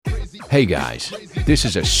Hey guys, this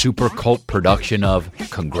is a super cult production of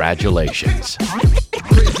Congratulations.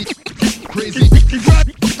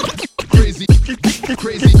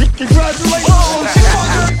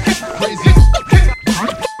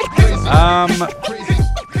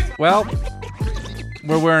 Well,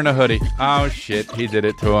 we're wearing a hoodie. Oh shit, he did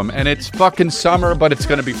it to him. And it's fucking summer, but it's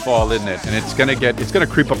gonna be fall, isn't it? And it's gonna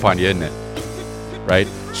creep up on you, isn't it? Right?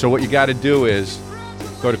 So what you gotta do is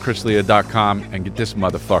go to chrislea.com and get this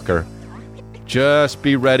motherfucker. Just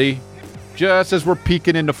be ready. Just as we're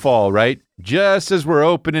peeking into fall, right? Just as we're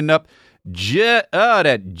opening up.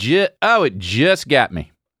 It just got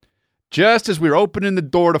me. Just as we're opening the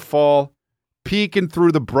door to fall, peeking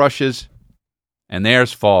through the brushes, and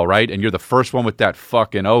there's fall, right? And you're the first one with that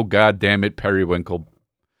fucking, oh god damn it, periwinkle.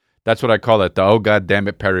 That's what I call it, the oh god damn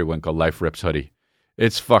it, periwinkle Life Rips hoodie.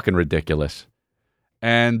 It's fucking ridiculous.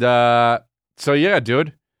 And so yeah,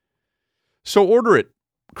 dude. So order it.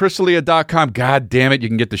 chrislea.com. God damn it, you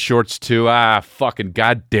can get the shorts too. Fucking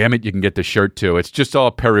god damn it, you can get the shirt too. It's just all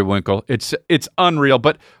periwinkle. It's unreal,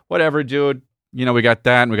 but whatever, dude. You know, we got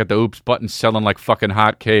that, and we got the oops button selling like fucking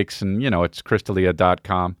hotcakes, and you know, it's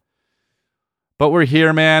chrislea.com. But we're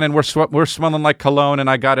here, man, and we're smelling like cologne, and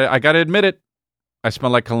I gotta admit it. I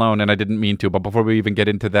smell like cologne, and I didn't mean to. But before we even get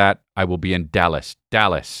into that, I will be in Dallas.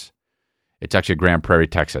 It's actually Grand Prairie,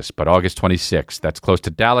 Texas, but August 26th. That's close to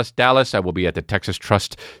Dallas. I will be at the Texas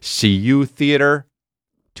Trust CU Theater.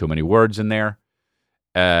 Too many words in there.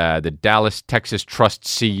 The Dallas Texas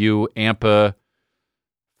Trust CU AMPA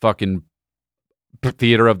fucking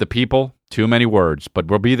Theater of the People. Too many words, but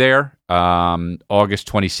we'll be there.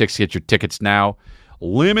 August 26th. Get your tickets now.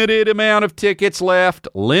 Limited amount of tickets left.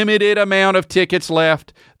 The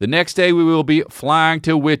next day we will be flying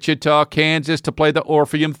to Wichita, Kansas to play the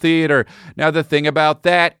Orpheum Theater. Now the thing about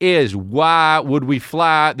that is, why would we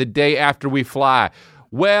fly the day after we fly?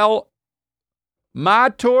 Well, my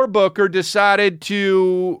tour booker decided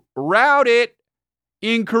to route it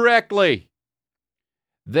incorrectly.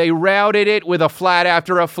 They routed it with a flight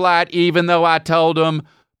after a flight, even though I told them,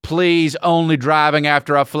 please, only driving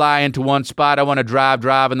after I fly into one spot. I want to drive,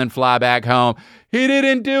 and then fly back home. He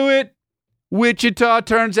didn't do it. Wichita,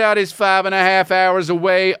 turns out, is 5.5 hours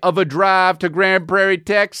away of a drive to Grand Prairie,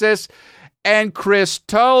 Texas. And Chris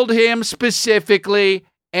told him specifically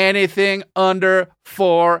anything under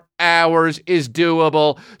 4 hours is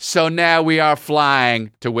doable. So now we are flying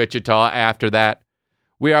to Wichita after that.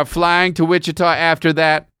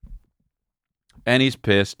 And he's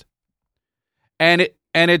pissed.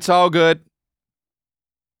 And it's all good.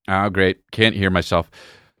 Oh, great. Can't hear myself.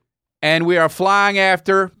 And we are flying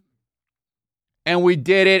after, and we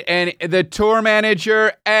did it, and the tour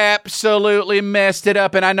manager absolutely messed it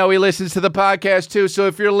up, and I know he listens to the podcast too, so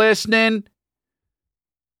if you're listening,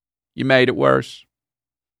 you made it worse.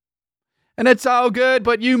 And it's all good,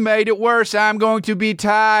 but you made it worse. I'm going to be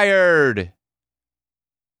tired.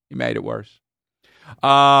 You made it worse.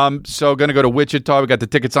 So going to go to Wichita. We got the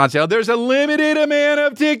tickets on sale. There's a limited amount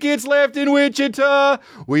of tickets left in Wichita.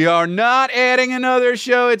 We are not adding another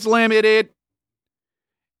show. It's limited.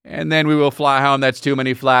 And then we will fly home. That's too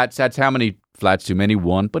many flights. That's how many flights too many?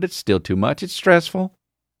 One, but it's still too much. It's stressful,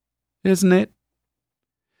 isn't it?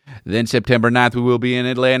 Then September 9th, we will be in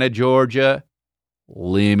Atlanta, Georgia.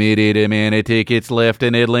 Limited amount of tickets left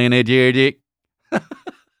in Atlanta, Georgia.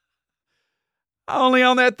 Only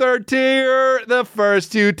on that third tier. The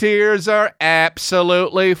first two tiers are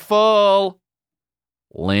absolutely full.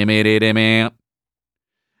 Limited amount.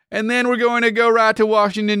 And then we're going to go right to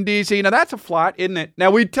Washington, D.C. Now, that's a flight, isn't it?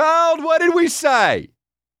 Now, what did we say?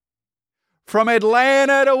 From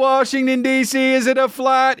Atlanta to Washington, D.C., is it a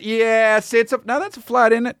flight? Yes, now that's a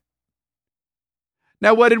flight, isn't it?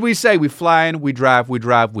 Now, what did we say? We fly in, we drive, we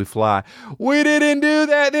fly. We didn't do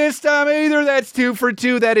that this time either. That's 2 for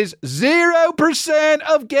 2. That is 0%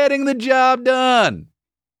 of getting the job done.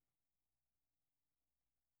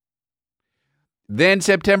 Then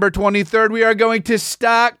September 23rd, we are going to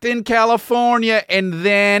Stockton, California, and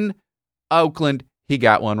then Oakland. He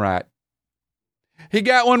got one right.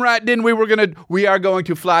 Didn't we? We are going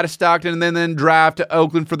to fly to Stockton and then drive to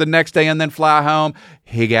Oakland for the next day and then fly home.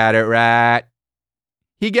 He got it right.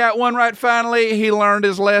 He got one right finally. He learned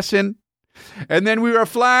his lesson. And then we were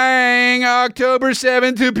flying October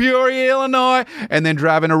 7th to Peoria, Illinois, and then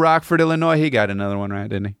driving to Rockford, Illinois. He got another one right,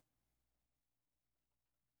 didn't he?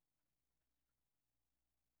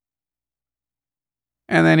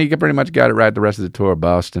 And then he pretty much got it right the rest of the tour.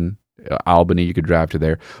 Boston, Albany, you could drive to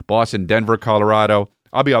there. Boston, Denver, Colorado.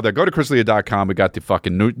 I'll be out there. Go to chrislea.com. We got the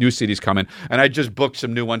fucking new cities coming, and I just booked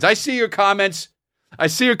some new ones. I see your comments. I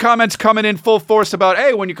see your comments coming in full force about,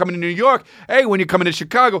 hey, when you're coming to New York, hey, when you're coming to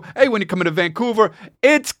Chicago, hey, when you're coming to Vancouver.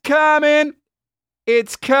 It's coming.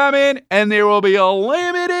 It's coming, and there will be a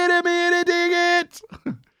limited amount of tickets.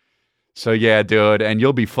 So yeah, dude, and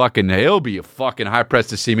he'll be fucking high pressed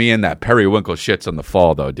to see me in that periwinkle shits in the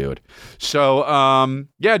fall, though, dude. So,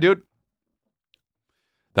 yeah, dude.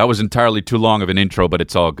 That was entirely too long of an intro, but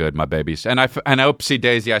it's all good, my babies. And oopsie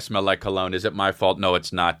daisy, I smell like cologne. Is it my fault? No,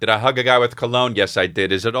 it's not. Did I hug a guy with cologne? Yes, I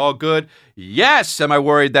did. Is it all good? Yes. Am I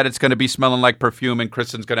worried that it's going to be smelling like perfume and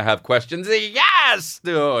Kristen's going to have questions? Yes,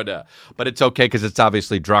 dude. But it's okay because it's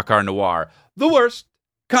obviously Drakkar Noir, the worst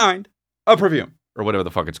kind of perfume, or whatever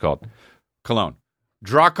the fuck it's called. Cologne.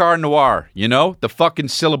 Drakkar Noir, you know? The fucking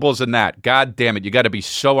syllables in that. God damn it. You got to be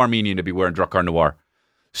so Armenian to be wearing Drakkar Noir.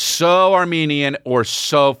 So Armenian or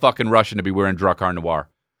so fucking Russian to be wearing Drakkar Noir.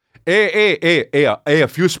 Hey, a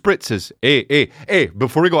few spritzes. Hey,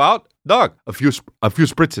 before we go out, dog, a few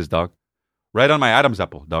spritzes, dog. Right on my Adam's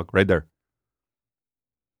apple, dog, right there.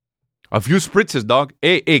 A few spritzes, dog.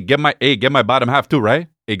 Hey, get my bottom half too, right?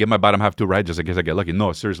 Hey, get my bottom half too, right? Just in case I get lucky.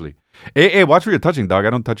 No, seriously. Hey, watch where you're touching, dog. I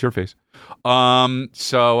don't touch your face.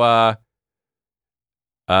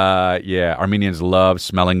 Yeah, Armenians love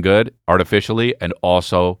smelling good artificially and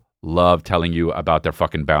also love telling you about their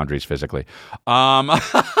fucking boundaries physically.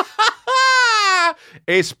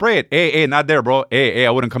 Hey, spray it. Hey, not there, bro. Hey,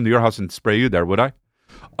 I wouldn't come to your house and spray you there, would I?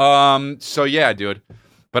 So yeah, dude.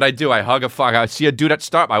 But I do. I hug a fuck. I see a dude at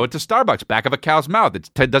Starbucks. I went to Starbucks, back of a cow's mouth.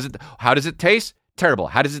 How does it taste? Terrible.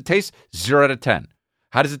 How does it taste? 0 out of 10.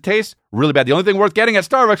 How does it taste? Really bad. The only thing worth getting at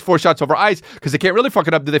Starbucks, 4 shots over ice, because they can't really fuck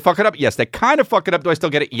it up. Do they fuck it up? Yes. They kind of fuck it up. Do I still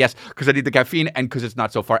get it? Yes, because I need the caffeine and because it's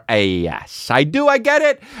not so far. Yes, I do. I get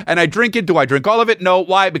it. And I drink it. Do I drink all of it? No.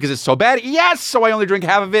 Why? Because it's so bad? Yes. So I only drink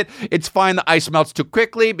half of it. It's fine. The ice melts too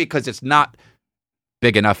quickly because it's not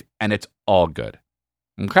big enough and it's all good.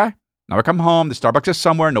 Okay? Now I come home. The Starbucks is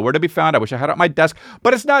somewhere, nowhere to be found. I wish I had it at my desk,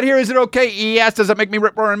 but it's not here. Is it okay? Yes. Does it make me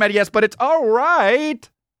rip roaring mad? Yes, but it's all right.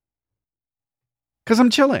 Because I'm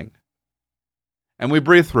chilling. And we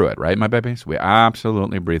breathe through it, right, my babies? We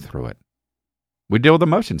absolutely breathe through it. We deal with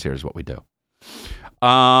emotions here is what we do.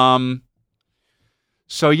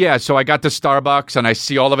 So I got to Starbucks and I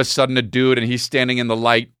see all of a sudden a dude and he's standing in the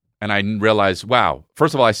light and I realize, wow.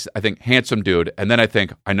 First of all, I think handsome dude. And then I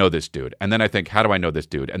think, I know this dude. And then I think, how do I know this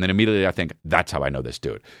dude? And then immediately I think, that's how I know this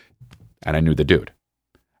dude. And I knew the dude.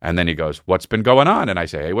 And then he goes, what's been going on? And I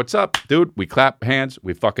say, hey, what's up, dude? We clap hands.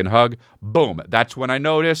 We fucking hug. Boom. That's when I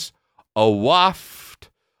notice a waft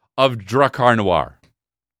of Drakkar Noir.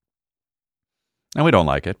 And we don't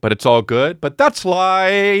like it, but it's all good. But that's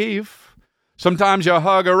life. Sometimes you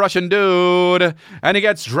hug a Russian dude, and he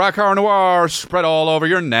gets Drakkar Noir spread all over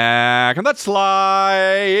your neck. And that's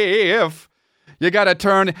life. You gotta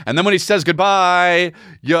turn, and then when he says goodbye,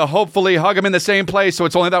 you hopefully hug him in the same place, so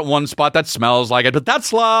it's only that one spot that smells like it. But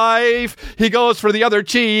that's life. He goes for the other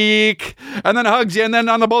cheek, and then hugs you, and then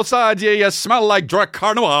on the both sides, you smell like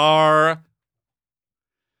Drakkar Noir.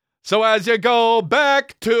 So as you go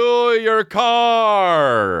back to your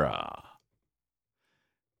car,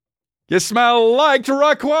 you smell like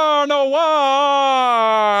Drakkar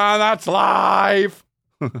Noir. That's life.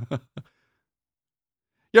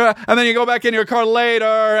 Yeah, and then you go back in your car later,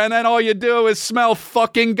 and then all you do is smell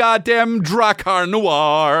fucking goddamn Drakkar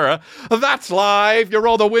Noir. That's life. You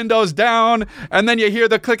roll the windows down, and then you hear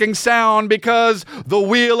the clicking sound because the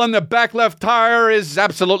wheel on the back left tire is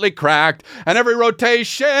absolutely cracked. And every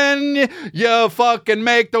rotation, you fucking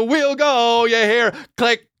make the wheel go. You hear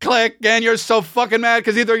click, click, and you're so fucking mad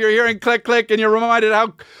because either you're hearing click, click, and you're reminded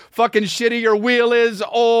how fucking shitty your wheel is,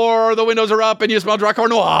 or the windows are up and you smell Drakkar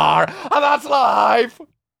Noir. And that's life.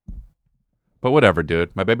 But whatever,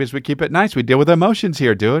 dude. My babies, we keep it nice. We deal with emotions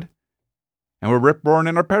here, dude. And we're rip-roaring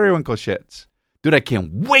in our periwinkle shits. Dude, I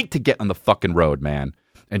can't wait to get on the fucking road, man.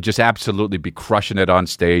 And just absolutely be crushing it on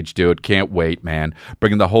stage, dude. Can't wait, man.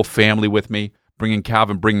 Bringing the whole family with me. Bringing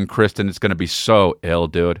Calvin, bringing Kristen. It's going to be so ill,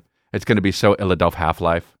 dude. It's going to be so ill, Adolf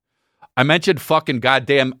Half-Life. I mentioned fucking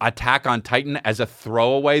goddamn Attack on Titan as a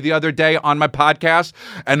throwaway the other day on my podcast,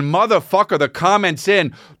 and motherfucker, the comments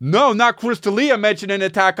in, no, not Crystalia mentioning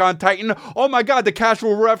Attack on Titan. Oh my God, the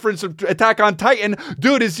casual reference of Attack on Titan.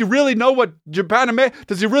 Dude, does he really know what Japan made?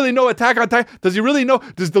 Does he really know Attack on Titan? Does he really know?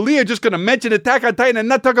 Does Dalia just gonna mention Attack on Titan and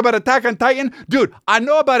not talk about Attack on Titan? Dude, I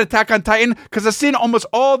know about Attack on Titan because I've seen almost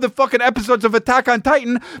all the fucking episodes of Attack on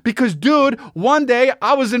Titan because, dude, one day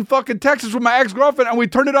I was in fucking Texas with my ex-girlfriend and we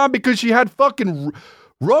turned it on because she had fucking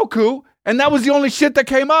Roku, and that was the only shit that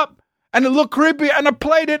came up, and it looked creepy, and I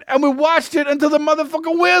played it, and we watched it until the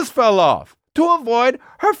motherfucking wheels fell off to avoid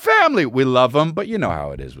her family. We love them, but you know how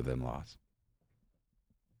it is with in-laws.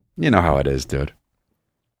 You know how it is, dude.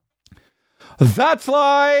 That's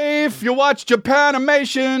life. You watch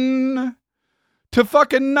Japanimation to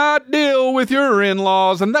fucking not deal with your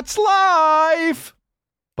in-laws, and that's life.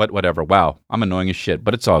 But whatever. Wow, I'm annoying as shit,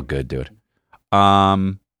 but it's all good, dude.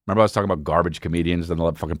 Remember I was talking about garbage comedians in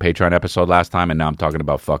the fucking Patreon episode last time, and now I'm talking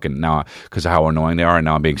about fucking now because of how annoying they are, and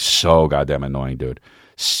now I'm being so goddamn annoying, dude.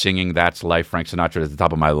 Singing "That's Life," Frank Sinatra at the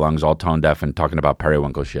top of my lungs, all tone deaf, and talking about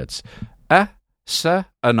periwinkle shits. So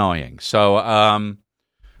annoying. So,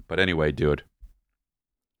 but anyway, dude.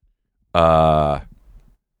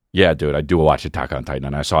 Yeah, dude, I do watch Attack on Titan,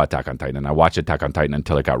 and I saw Attack on Titan, and I watched Attack on Titan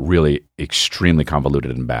until it got really extremely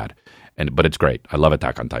convoluted and bad. But it's great. I love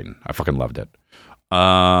Attack on Titan. I fucking loved it.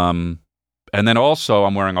 And then also,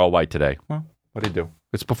 I'm wearing all white today. Well, what do you do?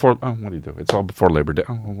 It's before. Oh, what do you do? It's all before Labor Day.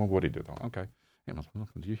 Oh, well, what do you do though? Okay. Hey,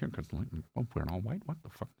 do you hear? I'm wearing all white. What the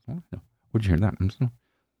fuck? Where'd you hear that?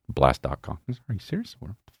 Blast.com. Are you serious?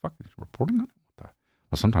 What the fuck is he reporting on it?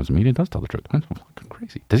 Well, sometimes the media does tell the truth. That's fucking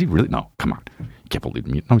crazy. Does he really? No, come on. You can't believe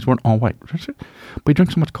me. No, he's wearing all white. But he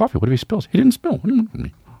drinks so much coffee. What if he spills? He didn't spill. What do you want from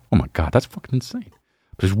me? Oh my God, that's fucking insane.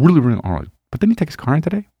 But he's really, really all right. But didn't he take his car in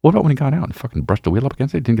today? What about when he got out and fucking brushed the wheel up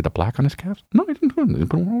against it? He didn't get the black on his calves? No, he didn't do it. He didn't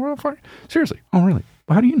put it on fire. Seriously. Oh, really?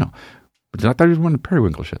 Well, how do you know? But I thought he was wearing the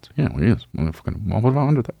periwinkle shits. Yeah, well, he is. Well, what about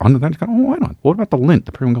under that? Under that, he's got all white on. What about the lint,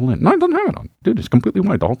 the periwinkle lint? No, he doesn't have it on. Dude, it's completely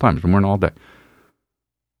white the whole time. He's been wearing it all day.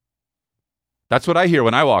 That's what I hear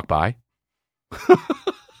when I walk by.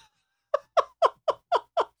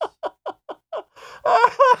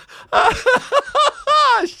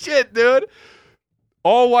 Shit, dude.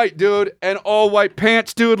 All white, dude, and all white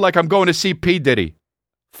pants, dude, like I'm going to see P. Diddy.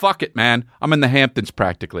 Fuck it, man. I'm in the Hamptons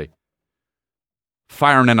practically.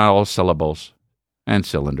 Firing in all syllables and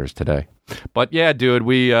cylinders today. But yeah, dude,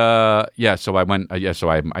 so I went, so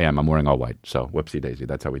I'm wearing all white. So whoopsie daisy,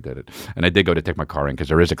 that's how we did it. And I did go to take my car in because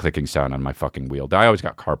there is a clicking sound on my fucking wheel. I always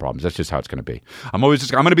got car problems. That's just how it's going to be. I'm going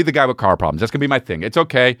to be the guy with car problems. That's going to be my thing. It's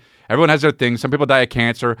okay. Everyone has their thing. Some people die of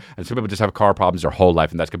cancer and some people just have car problems their whole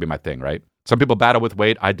life. And that's going to be my thing, right? Some people battle with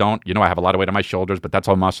weight. I don't. I have a lot of weight on my shoulders, but that's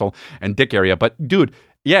all muscle and dick area. But dude,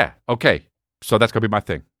 yeah, okay. So that's going to be my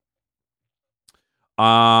thing.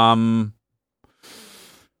 But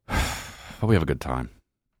we have a good time.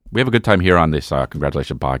 We have a good time here on this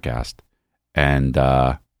Congratulations podcast. And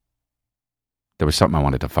there was something I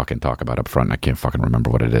wanted to fucking talk about up front, and I can't fucking remember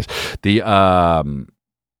what it is. We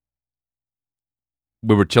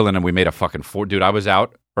were chilling, and we made a fucking fort. Dude, I was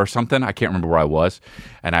out or something. I can't remember where I was.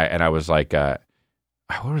 And I was like, where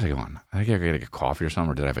was I going? I think I got to get coffee or something,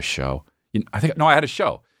 or did I have a show? I had a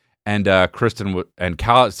show. And Kristen and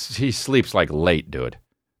Cal, he sleeps like late, dude.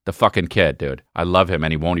 The fucking kid, dude. I love him,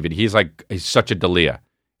 and he won't even. He's such a Dalia.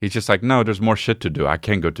 He's just like, no, there's more shit to do. I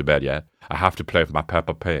can't go to bed yet. I have to play with my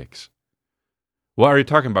Peppa Pigs. What are you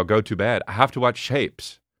talking about? Go to bed. I have to watch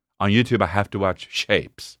Shapes. On YouTube, I have to watch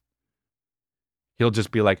Shapes. He'll just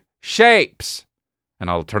be like, Shapes. And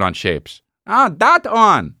I'll turn on Shapes. That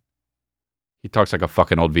on. He talks like a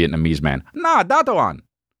fucking old Vietnamese man. Nah, that one.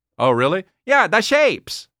 Oh, really? Yeah, the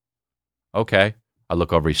Shapes. Okay. I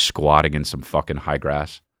look over, he's squatting in some fucking high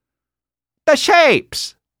grass. The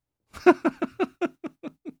Shapes.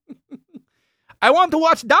 I want to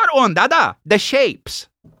watch that one, Dada. The Shapes.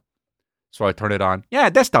 So I turn it on. Yeah,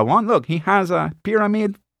 that's the one. Look, he has a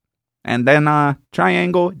pyramid and then a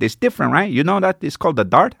triangle. It's different, right? You know that it's called the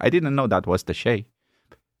dart? I didn't know that was the shape.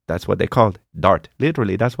 That's what they called dart.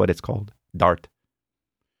 Literally, that's what it's called. Dart.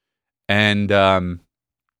 And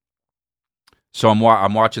so I'm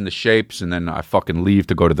watching the Shapes, and then I fucking leave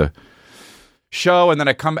to go to the show, and then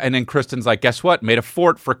I come, and then Kristen's like, guess what? Made a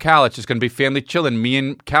fort for Cal. It's just going to be family chilling, me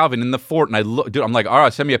and Calvin in the fort. And I look, dude, I'm like, all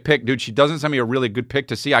right, send me a pic. Dude, she doesn't send me a really good pic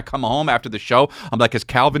to see. I come home after the show. I'm like, is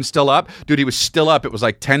Calvin still up? Dude, he was still up. It was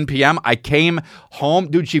like 10 p.m. I came home.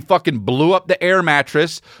 Dude, she fucking blew up the air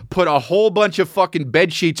mattress, put a whole bunch of fucking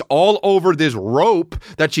bed sheets all over this rope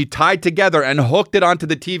that she tied together and hooked it onto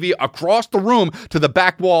the TV across the room to the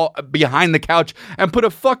back wall behind the couch, and put a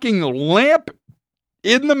fucking lamp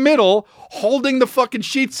in the middle, holding the fucking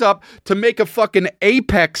sheets up to make a fucking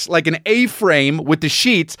apex, like an A-frame with the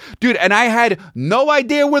sheets. Dude, and I had no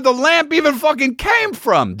idea where the lamp even fucking came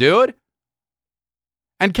from, dude.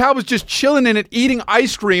 And Cal was just chilling in it, eating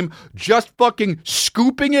ice cream, just fucking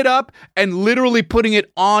scooping it up and literally putting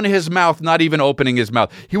it on his mouth, not even opening his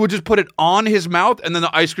mouth. He would just put it on his mouth, and then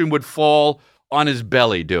the ice cream would fall on his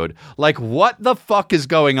belly, dude. Like, what the fuck is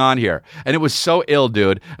going on here? And it was so ill,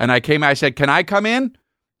 dude. And I said, can I come in?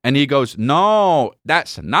 And he goes, no,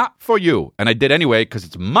 that's not for you. And I did anyway, because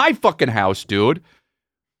it's my fucking house, dude.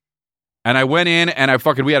 And I went in, and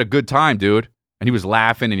we had a good time, dude. And he was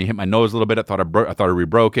laughing, and he hit my nose a little bit. I thought I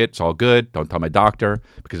re-broke it. It's all good. Don't tell my doctor,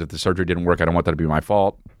 because if the surgery didn't work, I don't want that to be my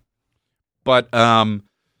fault. But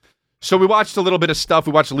so we watched a little bit of stuff.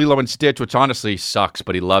 We watched Lilo and Stitch, which honestly sucks,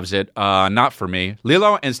 but he loves it. Not for me.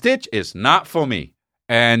 Lilo and Stitch is not for me.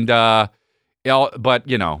 And but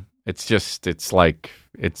you know, it's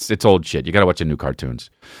old shit. You got to watch the new cartoons.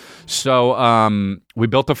 So we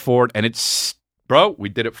built a fort, and bro, we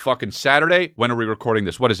did it fucking Saturday. When are we recording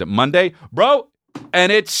this? What is it, Monday? Bro,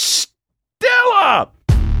 and it's still up.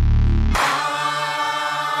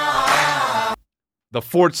 The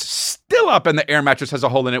fort's still up, and the air mattress has a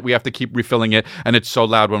hole in it. We have to keep refilling it, and it's so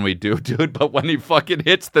loud when we do, dude. But when he fucking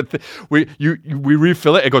hits we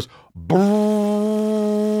refill it, it goes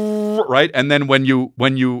right, and then when you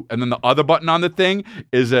and then the other button on the thing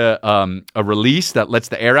is a release that lets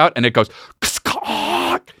the air out, and it goes.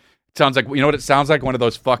 It sounds like, you know what it sounds like? One of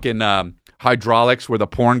those fucking hydraulics where the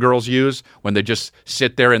porn girls use when they just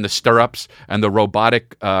sit there in the stirrups, and the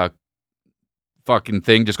robotic fucking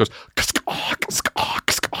thing just goes.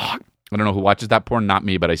 I don't know who watches that porn, not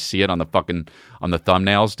me, but I see it on the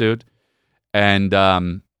thumbnails, dude. And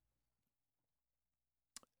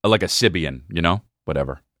like a Sibian, you know,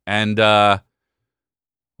 whatever. And why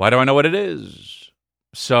do I know what it is?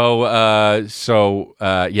 So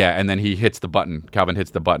yeah, and then he hits the button. Calvin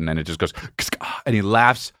hits the button, and it just goes, and he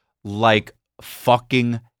laughs like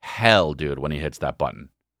fucking hell, dude, when he hits that button.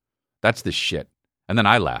 That's the shit. And then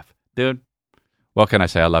I laugh, dude. What can I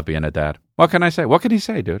say? I love being a dad. What can I say? What can he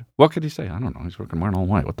say, dude? What could he say? I don't know. He's fucking wearing all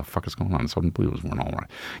white. What the fuck is going on? It's unbelievable. He's wearing all white.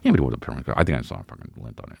 Yeah, but he was a parent. I think I saw a fucking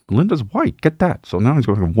lint on it. Linda's white. Get that. So now he's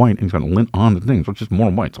going white, and he's got a lint on the thing. So it's just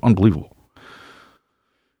more white. It's unbelievable.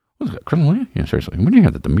 What is that? Criminal? Yeah, seriously. When do you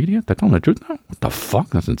have that? The media? They're telling the truth now? What the fuck?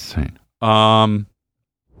 That's insane. Crazy.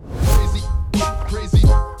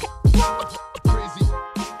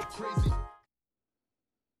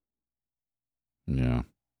 Yeah.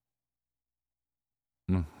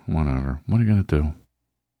 Whatever. What are you going to do?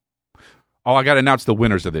 Oh, I got to announce the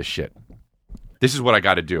winners of this shit. This is what I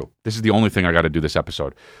got to do. This is the only thing I got to do this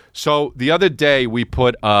episode. So the other day we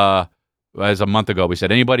put, as a month ago, we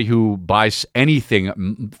said anybody who buys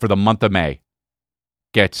anything for the month of May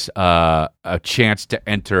gets a chance to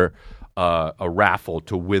enter a raffle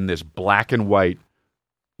to win this black and white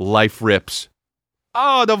Life Rips.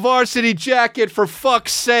 Oh, the varsity jacket, for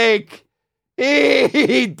fuck's sake.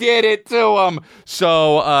 He did it to him.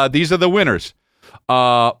 So these are the winners.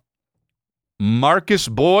 Marcus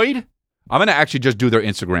Boyd. I'm going to actually just do their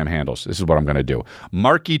Instagram handles. This is what I'm going to do.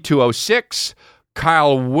 Marky206,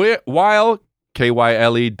 Kyle Weil,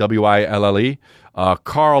 Kylewille,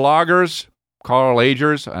 Carl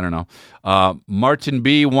Agers, I don't know. Martin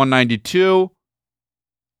B, 192.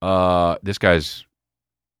 This guy's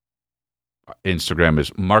Instagram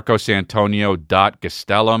is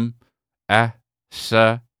marcosantonio.gastelum.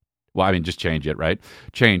 Well, I mean, just change it, right?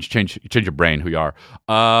 Change your brain, who you are.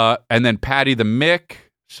 And then Patty the Mick,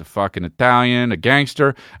 it's a fucking Italian, a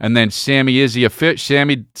gangster. And then Sam.Izzy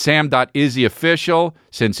official, Sinsecure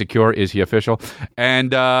Izzy official.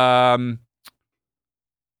 And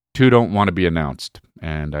two don't want to be announced.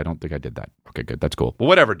 And I don't think I did that. Okay, good. That's cool. But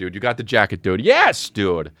whatever, dude. You got the jacket, dude. Yes,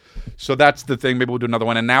 dude. So that's the thing. Maybe we'll do another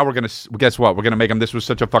one. And now we're going to, guess what? We're going to make them, this was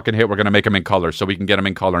such a fucking hit, we're going to make them in color. So we can get them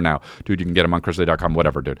in color now. Dude, you can get them on chrisley.com,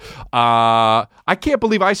 whatever, dude. I can't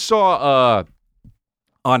believe I saw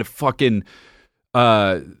on fucking,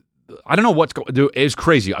 I don't know what's going on. It's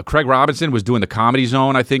crazy. Craig Robinson was doing the Comedy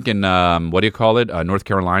Zone, I think, in, North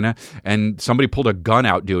Carolina. And somebody pulled a gun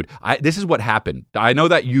out, dude. This is what happened. I know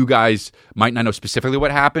that you guys might not know specifically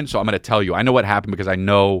what happened, so I'm going to tell you. I know what happened because I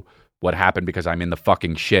know what happened because I'm in the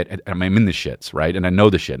fucking shit. And I'm in the shits, right? And I know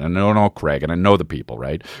the shit. And I know Craig. And I know the people,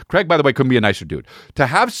 right? Craig, by the way, couldn't be a nicer dude. To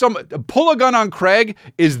have pull a gun on Craig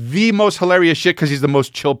is the most hilarious shit because he's the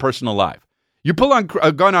most chill person alive. You pull on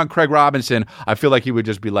a gun on Craig Robinson, I feel like he would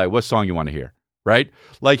just be like, what song you want to hear? Right?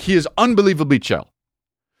 Like, he is unbelievably chill.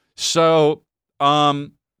 So,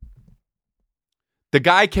 the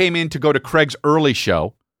guy came in to go to Craig's early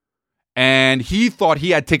show, and he thought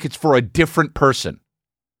he had tickets for a different person.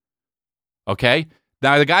 Okay?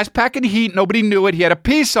 Now, the guy's packing heat. Nobody knew it. He had a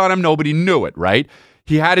piece on him. Nobody knew it, right?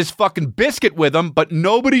 He had his fucking biscuit with him, but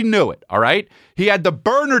nobody knew it, all right? He had the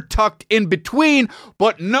burner tucked in between,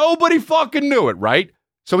 but nobody fucking knew it, right?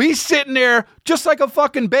 So he's sitting there just like a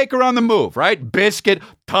fucking baker on the move, right? Biscuit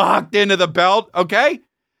tucked into the belt, okay?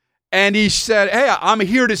 And he said, hey, I'm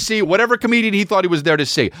here to see whatever comedian he thought he was there to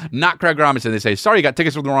see. Not Craig Robinson. They say, sorry, you got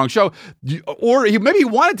tickets for the wrong show. Or maybe he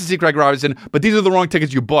wanted to see Craig Robinson, but these are the wrong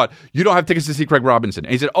tickets you bought. You don't have tickets to see Craig Robinson.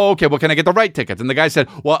 And he said, oh, okay, well, can I get the right tickets? And the guy said,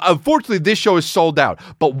 well, unfortunately, this show is sold out.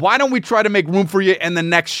 But why don't we try to make room for you in the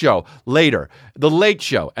next show later, the late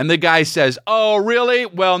show? And the guy says, oh, really?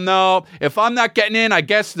 Well, no. If I'm not getting in, I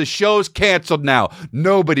guess the show's canceled now.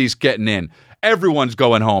 Nobody's getting in. Everyone's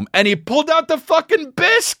going home. And he pulled out the fucking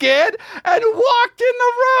biscuit and walked in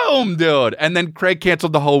the room, dude. And then Craig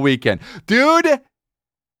canceled the whole weekend. Dude,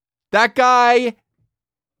 that guy,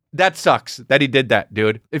 that sucks that he did that,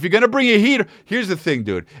 dude. If you're going to bring a heater, here's the thing,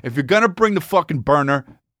 dude. If you're going to bring the fucking burner,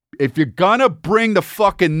 if you're going to bring the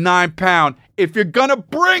fucking 9 pound, if you're going to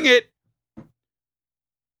bring it,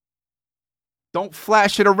 don't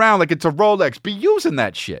flash it around like it's a Rolex. Be using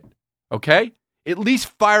that shit, okay? At least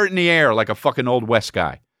fire it in the air like a fucking Old West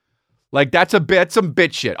guy. Like, that's some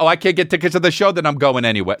bitch shit. Oh, I can't get tickets to the show? Then I'm going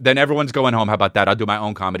anyway. Then everyone's going home. How about that? I'll do my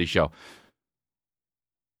own comedy show.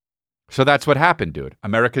 So that's what happened, dude.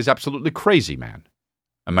 America's absolutely crazy, man.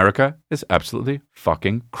 America is absolutely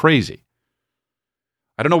fucking crazy.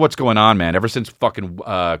 I don't know what's going on, man. Ever since fucking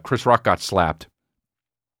Chris Rock got slapped.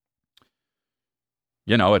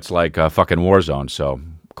 You know, it's like a fucking war zone, so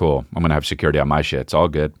cool. I'm going to have security on my shit. It's all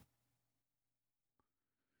good.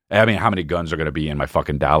 I mean, how many guns are going to be in my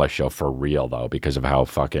fucking Dallas show for real, though, because of how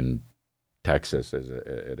fucking Texas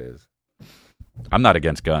it is. I'm not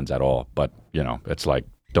against guns at all, but, you know, it's like,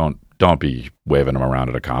 don't be waving them around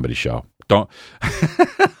at a comedy show. Don't.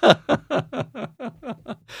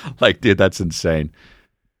 Like, dude, that's insane.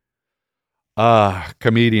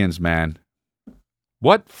 Comedians, man.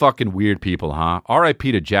 What fucking weird people, huh?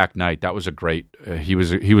 R.I.P. to Jack Knight. That was a great, he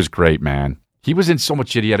was great, man. He was in so much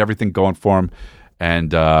shit. He had everything going for him.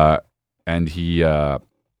 And he, you know,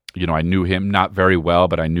 I knew him not very well,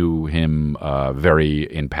 but I knew him very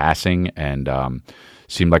in passing, and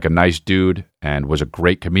seemed like a nice dude, and was a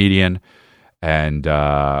great comedian, and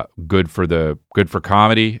good for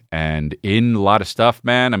comedy, and in a lot of stuff,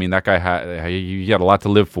 man. I mean, that guy he had a lot to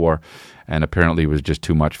live for, and apparently it was just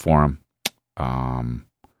too much for him.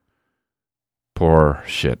 Poor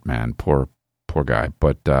shit, man. Poor guy.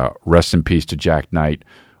 But rest in peace to Jack Knight.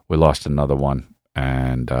 We lost another one.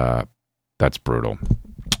 And that's brutal.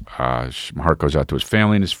 My heart goes out to his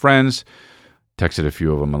family and his friends. Texted a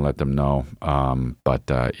few of them and let them know. But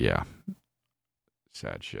yeah,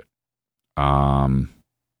 sad shit. Let's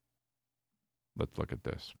look at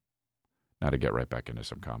this. Now to get right back into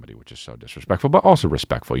some comedy, which is so disrespectful, but also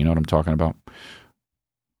respectful. You know what I'm talking about?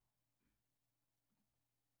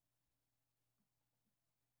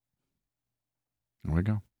 Here we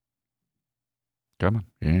go. Come on.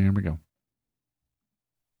 Here we go.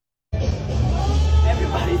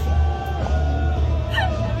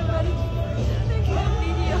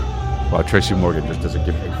 Wow, Tracy Morgan just doesn't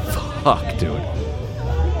give a fuck, dude.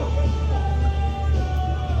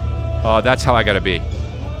 Oh, that's how I gotta be.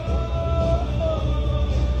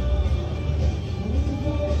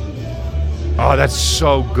 Oh, that's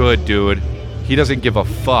so good, dude. He doesn't give a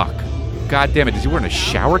fuck. God damn it. Is he wearing a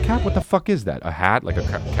shower cap? What the fuck is that? A hat? Like a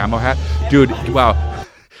camo hat? Dude, wow.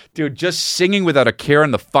 Dude, just singing without a care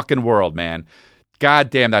in the fucking world, man. God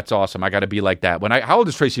damn, that's awesome. I gotta be like that. How old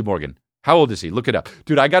is Tracy Morgan? How old is he? Look it up.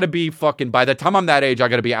 Dude, I got to be fucking, by the time I'm that age, I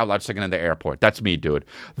got to be out loud singing in the airport. That's me, dude.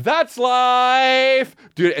 That's life.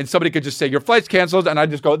 Dude, and somebody could just say, your flight's canceled, and I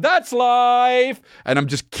just go, that's life. And I'm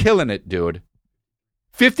just killing it, dude.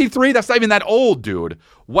 53? That's not even that old, dude.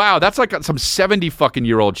 Wow, that's like some 70 fucking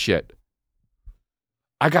year old shit.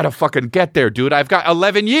 I got to fucking get there, dude. I've got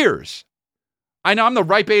 11 years. I know I'm the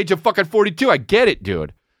ripe age of fucking 42. I get it,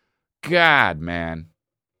 dude. God, man.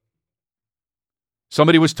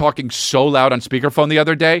 Somebody was talking so loud on speakerphone the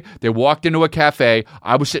other day. They walked into a cafe.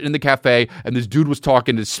 I was sitting in the cafe, and this dude was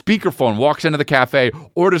talking to speakerphone, walks into the cafe,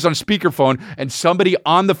 orders on speakerphone, and somebody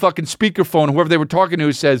on the fucking speakerphone, whoever they were talking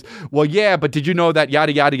to, says, well, yeah, but did you know that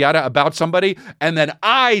yada, yada, yada about somebody? And then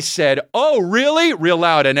I said, oh, really? Real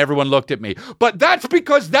loud, and everyone looked at me. But that's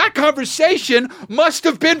because that conversation must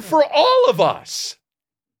have been for all of us.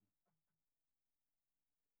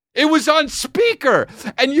 It was on speaker,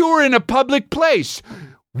 and you were in a public place.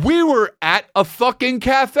 We were at a fucking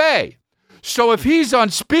cafe. So if he's on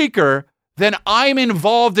speaker, then I'm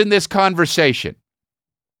involved in this conversation.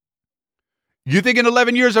 You think in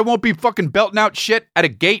 11 years I won't be fucking belting out shit at a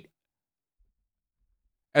gate?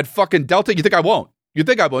 At fucking Delta? You think I won't? You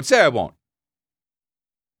think I won't? Say I won't.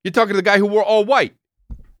 You're talking to the guy who wore all white.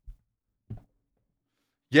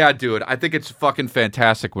 Yeah, dude, I think it's fucking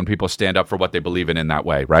fantastic when people stand up for what they believe in that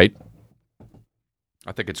way, right?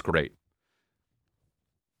 I think it's great.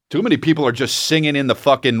 Too many people are just singing in the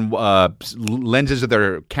fucking lenses of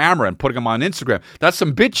their camera and putting them on Instagram. That's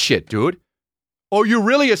some bitch shit, dude. Oh, you're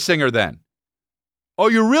really a singer then? Oh,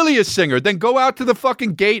 you're really a singer? Then go out to the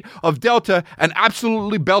fucking gate of Delta and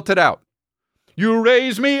absolutely belt it out. You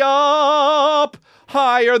raise me up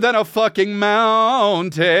higher than a fucking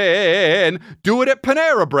mountain. Do it at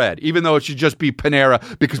Panera Bread, even though it should just be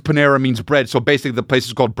Panera because Panera means bread. So basically the place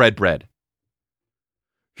is called Bread.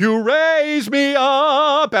 You raise me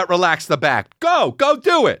up at Relax the Back. Go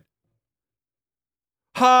do it.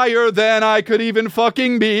 Higher than I could even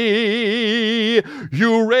fucking be.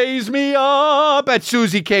 You raise me up at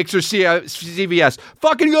Susie Cakes or CVS.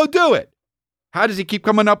 Fucking go do it. How does he keep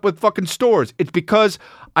coming up with fucking stores? It's because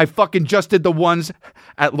I fucking just did the ones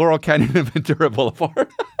at Laurel Canyon and Ventura Boulevard.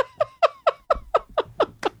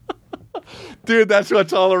 Dude, that's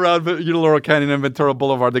what's all around Laurel Canyon and Ventura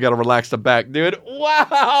Boulevard. They got to Relax the Back, dude.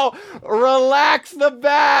 Wow. Relax the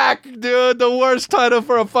Back, dude. The worst title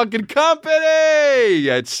for a fucking company.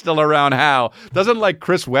 Yeah, it's still around how? Doesn't like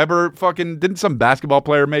Chris Webber didn't some basketball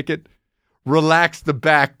player make it? Relax the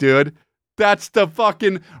Back, dude. That's the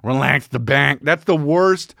fucking Relax the Back. That's the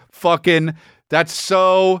worst fucking,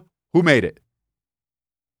 who made it?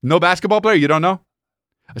 No basketball player? You don't know?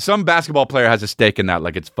 Some basketball player has a stake in that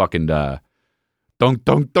like it's fucking, dunk,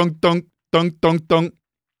 dunk, dunk, dunk, dunk, dunk, dunk.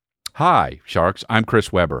 Hi, Sharks. I'm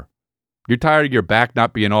Chris Webber. You're tired of your back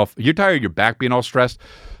being all stressed?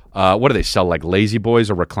 What do they sell, like Lazy Boys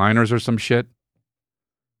or recliners or some shit?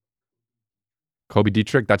 Kobe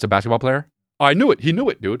Dietrich, that's a basketball player? Oh, I knew it. He knew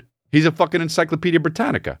it, dude. He's a fucking Encyclopedia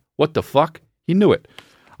Britannica. What the fuck? He knew it.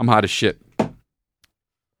 I'm hot as shit.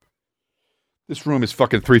 This room is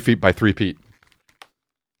fucking 3 feet by 3 feet.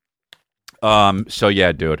 So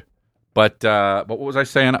yeah, dude. But what was I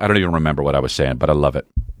saying? I don't even remember what I was saying, but I love it.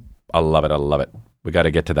 I love it. We got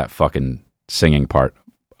to get to that fucking singing part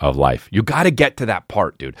of life. You got to get to that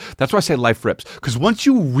part, dude. That's why I say life rips. Because once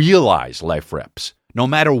you realize life rips, no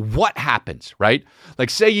matter what happens, right? Like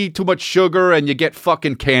say you eat too much sugar and you get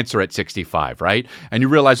fucking cancer at 65, right? And you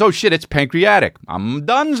realize, oh shit, it's pancreatic. I'm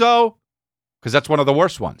donezo. Because that's one of the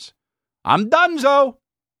worst ones. I'm donezo.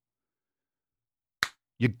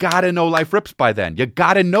 You gotta know life rips by then. You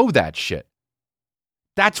gotta know that shit.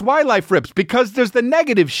 That's why life rips, because there's the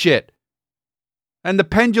negative shit. And the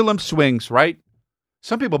pendulum swings, right?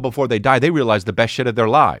 Some people, before they die, they realize the best shit of their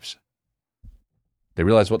lives. They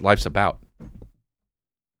realize what life's about.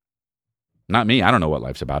 Not me. I don't know what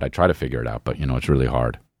life's about. I try to figure it out, but, it's really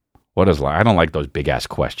hard. What is life? I don't like those big-ass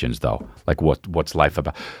questions, though. Like, what's life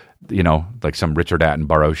about? Like some Richard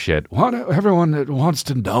Attenborough shit. What everyone wants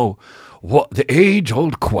to know. What the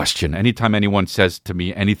age-old question. Anytime anyone says to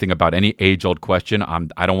me anything about any age-old question,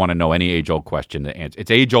 I don't want to know any age-old question to answer.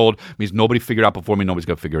 It's age-old, means nobody figured it out before me, nobody's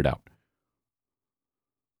going to figure it out.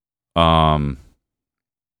 But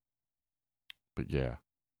yeah.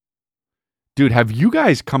 Dude, have you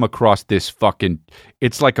guys come across this fucking,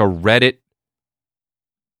 it's like a Reddit.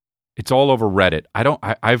 It's all over Reddit.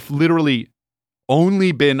 I've literally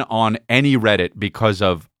only been on any Reddit because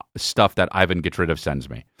of stuff that Ivan Getridov sends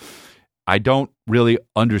me. I don't really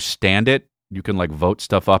understand it. You can like vote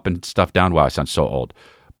stuff up and stuff down. Wow, I sound so old.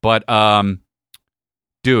 But,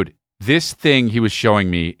 dude, this thing he was showing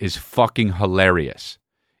me is fucking hilarious.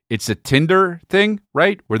 It's a Tinder thing,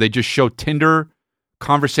 right? Where they just show Tinder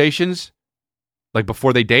conversations like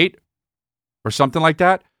before they date or something like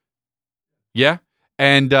that. Yeah.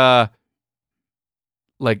 And,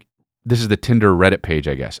 like, this is the Tinder Reddit page,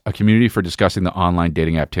 I guess. A community for discussing the online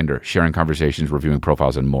dating app Tinder, sharing conversations, reviewing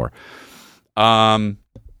profiles, and more.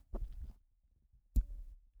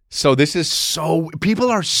 So this is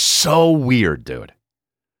people are so weird, dude.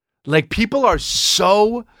 Like, people are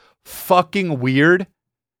so fucking weird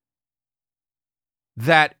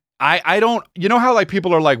that I don't, how like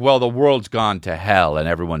people are like, well, the world's gone to hell and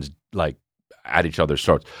everyone's like at each other's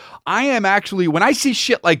throats. I am actually, when I see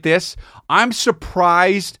shit like this, I'm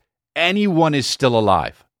surprised anyone is still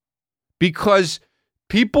alive because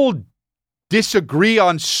people disagree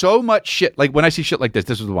on so much shit. Like when I see shit like this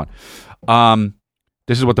is the one.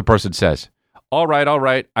 This is what the person says. All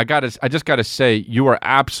right. I just gotta say, you are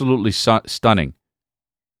absolutely stunning.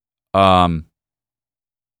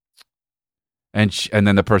 And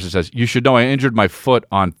then the person says, you should know I injured my foot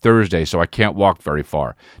on Thursday, so I can't walk very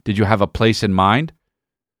far. Did you have a place in mind?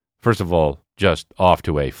 First of all, just off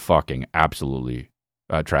to a fucking absolutely,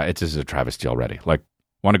 this is a travesty already. Like,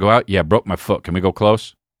 want to go out? Yeah, broke my foot. Can we go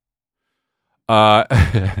close? Oh,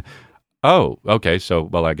 okay. So,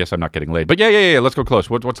 well, I guess I'm not getting laid. But yeah. Let's go close.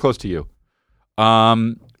 What's close to you?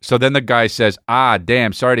 So then the guy says,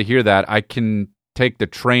 damn, sorry to hear that. I can take the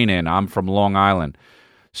train in. I'm from Long Island.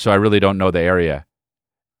 so I really don't know the area.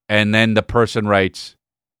 And then the person writes,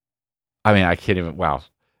 I can't even, wow.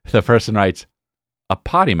 The person writes, a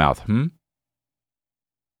potty mouth, I'm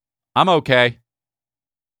okay.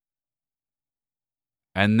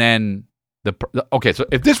 And then okay, so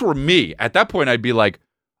if this were me, at that point I'd be like,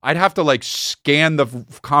 I'd have to like scan the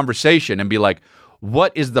conversation and be like,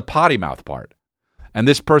 what is the potty mouth part? And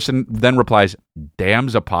this person then replies,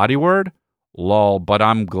 damn's a potty word? Lol, but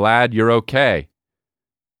I'm glad you're okay.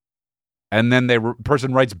 And then the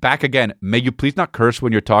person writes back again, may you please not curse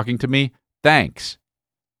when you're talking to me? Thanks.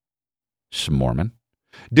 Smorman.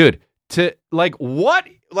 Dude, what?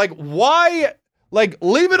 Like, why? Like,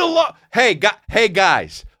 leave it alone. Hey,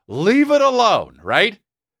 guys, leave it alone, right?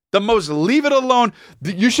 Leave it alone.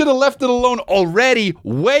 You should have left it alone already,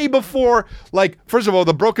 way before, like, first of all,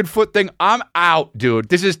 the broken foot thing, I'm out, dude.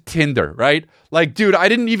 This is Tinder, right? Like, dude, I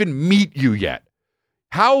didn't even meet you yet.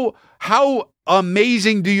 How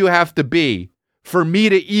amazing do you have to be for me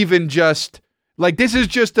to even just, like, this is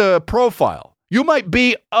just a profile. You might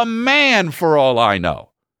be a man for all I know.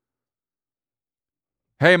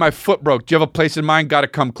 Hey, my foot broke. Do you have a place in mind? Got to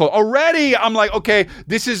come close. Already, I'm like, okay,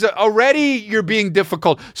 this is already you're being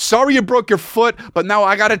difficult. Sorry you broke your foot, but now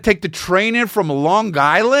I got to take the train in from Long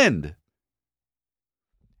Island.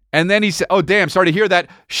 And then he said, oh, damn, sorry to hear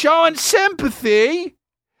that. Showing sympathy.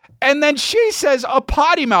 And then she says, a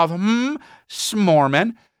potty mouth.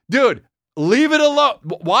 Smorman. Dude, leave it alone.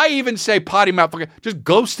 Why even say potty mouth? Just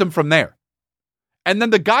ghost him from there. And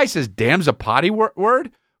then the guy says, damn's a potty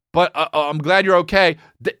word? But I'm glad you're okay.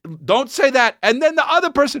 Don't say that. And then the other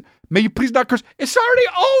person, may you please not curse. It's already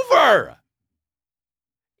over.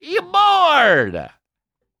 You're bored.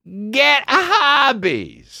 Get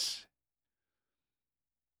hobbies.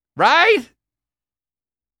 Right?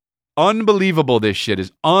 Unbelievable, this shit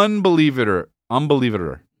is unbelievable.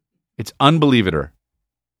 It's unbelievable.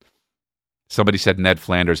 Somebody said Ned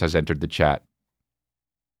Flanders has entered the chat.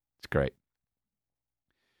 It's great.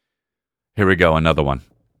 Here we go, another one.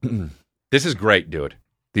 This is great, dude.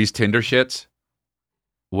 These Tinder shits.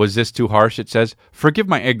 Was this too harsh? It says, forgive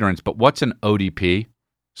my ignorance, but what's an ODP?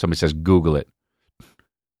 Somebody says, Google it.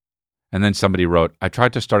 And then somebody wrote, I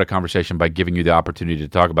tried to start a conversation by giving you the opportunity to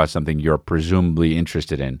talk about something you're presumably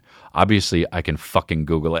interested in. Obviously, I can fucking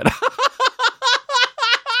Google it.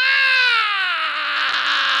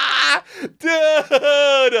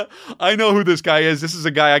 Dude, I know who this guy is. This is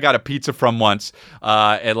a guy I got a pizza from once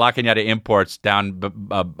at La Cañada Imports down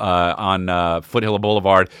on Foothill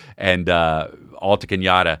Boulevard and Alta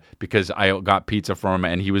Cañada, because I got pizza from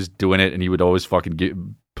him and he was doing it and he would always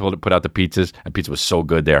fucking put out the pizzas, and pizza was so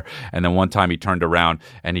good there. And then one time he turned around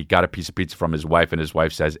and he got a piece of pizza from his wife, and his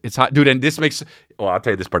wife says, it's hot, dude. And this makes, well, I'll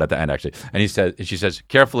tell you this part at the end actually. And she says,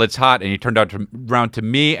 careful, it's hot. And he turned around to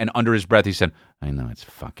me, and under his breath he said, I know it's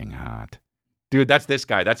fucking hot. Dude, that's this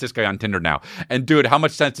guy. That's this guy on Tinder now. And dude, how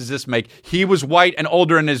much sense does this make? He was white and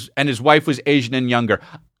older, and his wife was Asian and younger.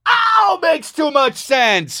 Oh, makes too much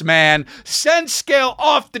sense, man. Sense scale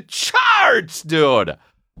off the charts, dude.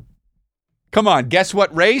 Come on, guess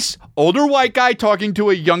what race? Older white guy talking to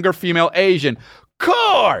a younger female Asian.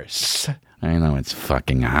 Course. I know it's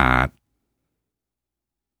fucking hot.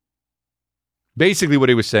 Basically, what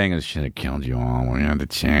he was saying is, should have killed you all when we had the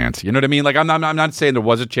chance. You know what I mean? Like, I'm not saying there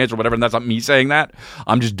was a chance or whatever, and that's not me saying that.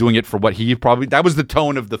 I'm just doing it for what he probably, that was the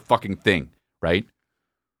tone of the fucking thing, right?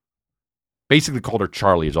 Basically called her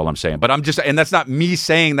Charlie is all I'm saying. But I'm just, and that's not me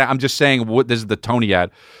saying that. I'm just saying this is the tone he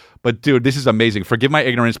had. But dude, this is amazing. Forgive my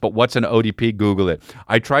ignorance, but what's an ODP? Google it.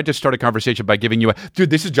 I tried to start a conversation by giving you dude,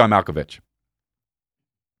 this is John Malkovich.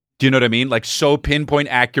 Do you know what I mean? Like, so pinpoint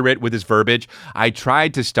accurate with his verbiage. I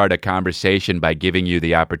tried to start a conversation by giving you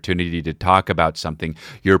the opportunity to talk about something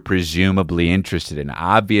you're presumably interested in.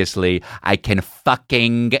 Obviously, I can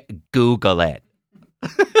fucking Google it.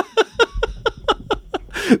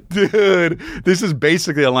 Dude, this is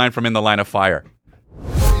basically a line from In the Line of Fire.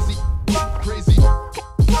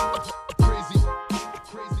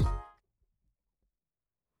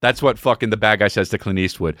 That's what fucking the bad guy says to Clint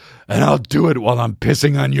Eastwood. And I'll do it while I'm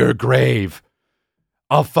pissing on your grave.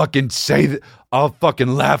 I'll fucking say that. I'll fucking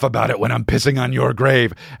laugh about it when I'm pissing on your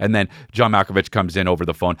grave. And then John Malkovich comes in over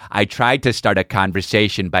the phone. I tried to start a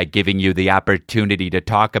conversation by giving you the opportunity to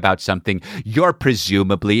talk about something you're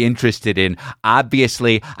presumably interested in.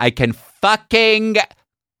 Obviously, I can fucking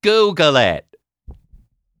Google it.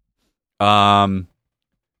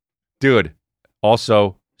 Dude,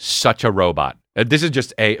 also such a robot. This is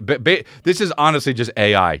just this is honestly just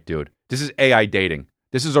AI, dude. This is AI dating.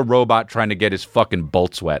 This is a robot trying to get his fucking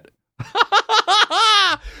bolts wet.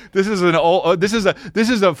 This is an old. This is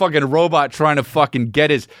a fucking robot trying to fucking get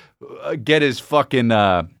his fucking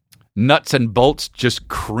nuts and bolts just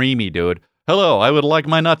creamy, dude. Hello, I would like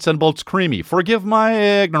my nuts and bolts creamy. Forgive my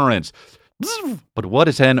ignorance. But what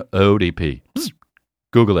is an ODP?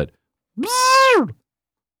 Google it.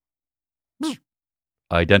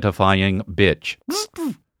 Identifying bitch.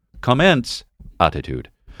 Commence attitude.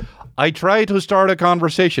 I try to start a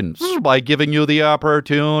conversation by giving you the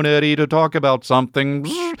opportunity to talk about something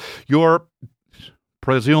you're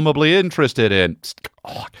presumably interested in.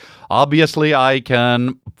 Obviously, I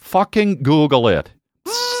can fucking Google it.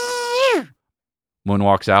 Moon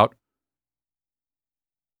walks out.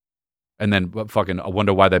 And then fucking I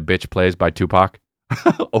Wonder Why That Bitch Plays by Tupac.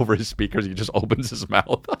 Over his speakers, he just opens his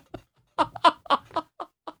mouth.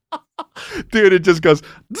 Dude, it just goes...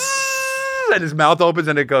 And his mouth opens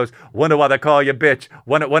and it goes, wonder why they call you bitch.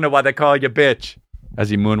 Wonder why they call you bitch. As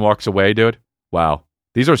he moonwalks away, dude. Wow.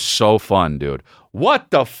 These are so fun, dude.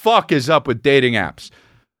 What the fuck is up with dating apps?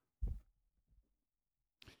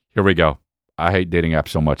 Here we go. I hate dating apps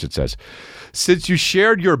so much, it says. Since you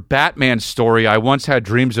shared your Batman story, I once had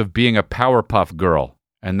dreams of being a Powerpuff Girl.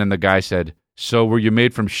 And then the guy said, so were you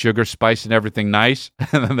made from sugar, spice, and everything nice?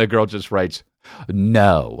 And then the girl just writes,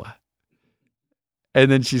 no. And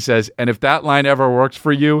then she says, and if that line ever works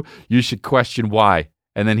for you, you should question why.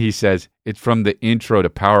 And then he says, it's from the intro to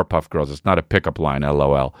Powerpuff Girls. It's not a pickup line,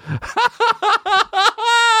 LOL.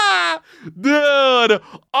 Dude,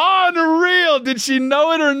 unreal. Did she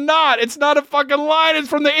know it or not? It's not a fucking line. It's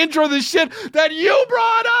from the intro of the shit that you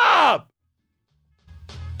brought up.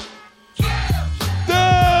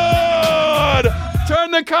 Dude,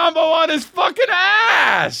 turn the combo on his fucking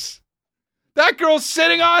ass. That girl's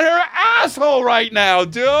sitting on her asshole right now,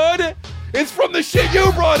 dude. It's from the shit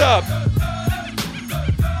you brought up.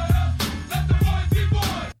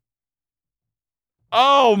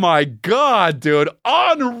 Oh my God, dude.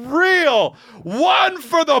 Unreal. One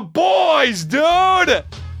for the boys, dude.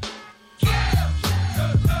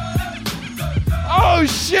 Oh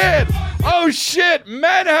shit. Oh shit.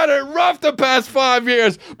 Men had it rough the past 5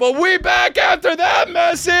 years, but we back after that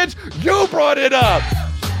message. You brought it up.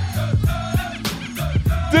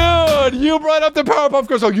 Dude, you brought up the Powerpuff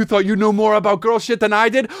Girls. Oh, you thought you knew more about girl shit than I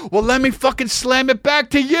did? Well, let me fucking slam it back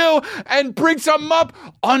to you and bring something up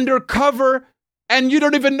undercover, and you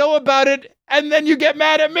don't even know about it, and then you get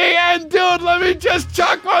mad at me, and dude, let me just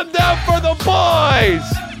chuck one down for the boys.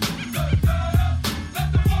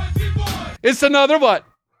 It's another what?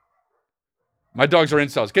 My dogs are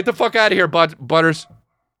incels. Get the fuck out of here, Butters.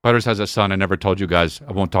 Butters has a son. I never told you guys.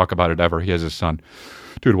 I won't talk about it ever. He has a son.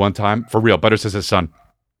 Dude, one time, for real, Butters has a son.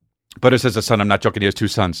 Butters has a son. I'm not joking. He has 2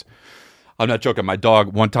 sons. I'm not joking. My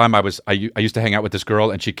dog, one time I used to hang out with this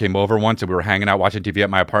girl, and she came over once, and we were hanging out watching TV at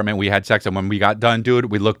my apartment. We had sex, and when we got done, dude,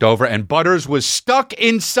 we looked over, and Butters was stuck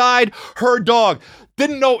inside her dog.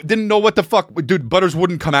 Didn't know what the fuck. Dude, Butters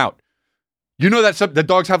wouldn't come out. You know that the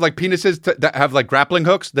dogs have like penises that have like grappling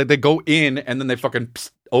hooks that they go in and then they fucking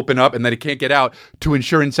open up and then it can't get out to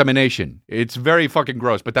ensure insemination. It's very fucking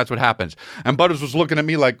gross, but that's what happens. And Butters was looking at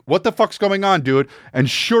me like, what the fuck's going on, dude? And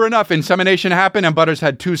sure enough, insemination happened and Butters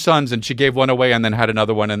had 2 sons and she gave one away and then had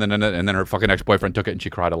another one and then her fucking ex-boyfriend took it and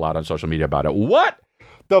she cried a lot on social media about it. What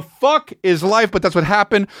the fuck is life? But that's what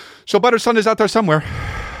happened. So Butters' son is out there somewhere.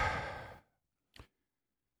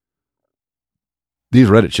 These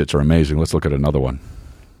Reddit shits are amazing. Let's look at another one.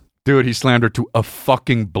 Dude, he slammed her to a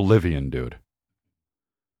fucking oblivion, dude.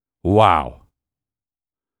 Wow.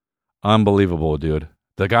 Unbelievable, dude.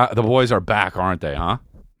 The boys are back, aren't they, huh?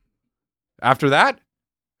 After that,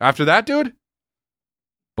 dude,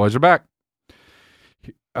 boys are back.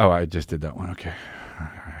 Oh, I just did that one. Okay.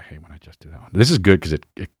 I hate when I just do that one. This is good because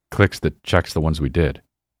it checks the ones we did.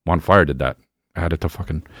 One Fire did that. I had it to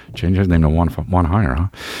fucking change his name to one higher, huh?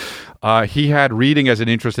 He had reading as an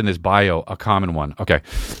interest in his bio, a common one. Okay.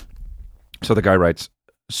 So the guy writes,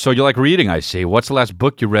 so you like reading, I see. What's the last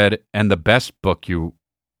book you read and the best book you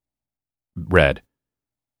read?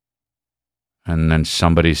 And then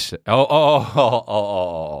somebody said,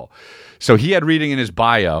 oh. So he had reading in his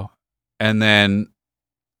bio, and then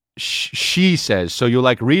she says, so you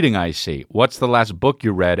like reading, I see. What's the last book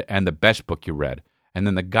you read and the best book you read? And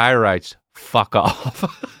then the guy writes, fuck off.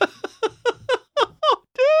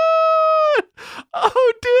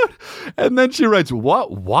 Oh, dude. And then she writes,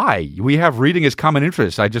 what? Why? We have reading as common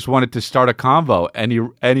interest. I just wanted to start a convo.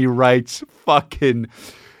 And he writes, fucking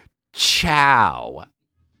ciao.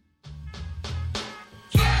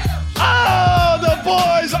 Oh, the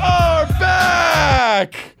boys are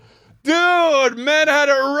back. Dude, men had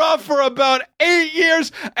it rough for about 8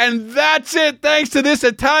 years, and that's it thanks to this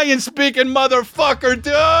Italian-speaking motherfucker,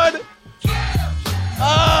 dude.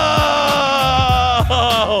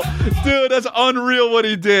 Oh, dude, that's unreal what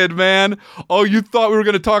he did, man. Oh, you thought we were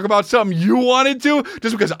going to talk about something you wanted to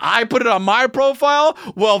just because I put it on my profile?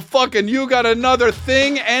 Well, fucking you got another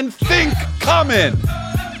thing and think coming.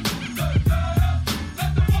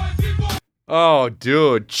 Oh,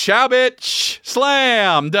 dude. Ciao, bitch.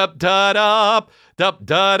 Slam. Dup, da, dup. Dup,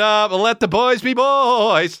 da, dup. Let the boys be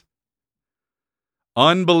boys.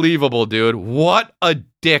 Unbelievable, dude. What a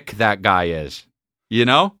dick that guy is. You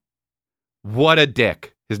know? What a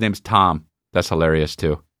dick. His name's Tom. That's hilarious,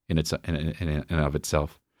 too, in and of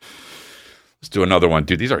itself. Let's do another one.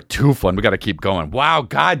 Dude, these are too fun. We got to keep going. Wow,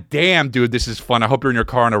 goddamn, dude, this is fun. I hope you're in your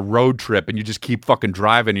car on a road trip and you just keep fucking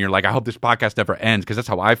driving and you're like, I hope this podcast never ends, because that's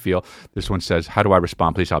how I feel. This one says, how do I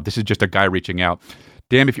respond? Please help. This is just a guy reaching out.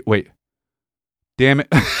 Damn if you... Wait. Damn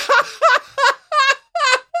it. Dude,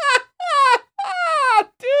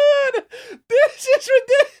 this is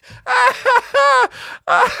ridiculous.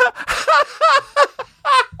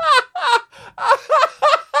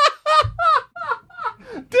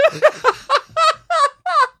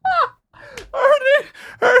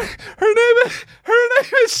 Her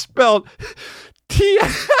name is spelled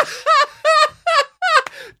Tatlynn.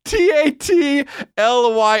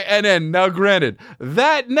 Now, granted,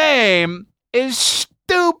 that name is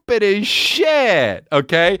stupid as shit,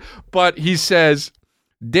 okay? But he says,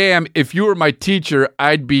 damn, if you were my teacher,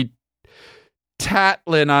 I'd be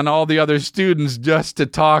tattling on all the other students just to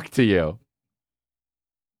talk to you.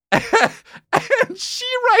 And she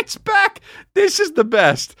writes back, this is the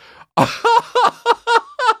best.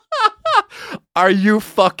 Are you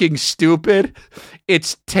fucking stupid?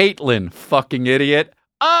 It's Tatlyn, fucking idiot.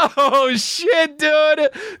 Oh, shit, dude.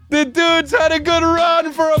 The dude's had a good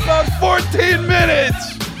run for about 14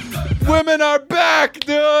 minutes. Women are back,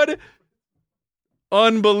 dude.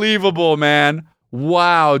 Unbelievable, man.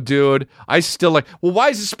 Wow, dude. I still like... Well, why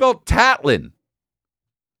is it spelled Tatlyn?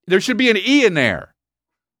 There should be an E in there.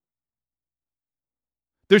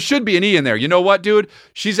 There should be an E in there. You know what, dude?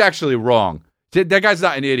 She's actually wrong. That guy's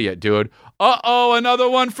not an idiot, dude. Uh-oh, another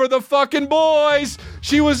one for the fucking boys.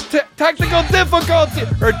 She was technical difficulty.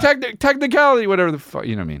 Or technicality, whatever the fuck.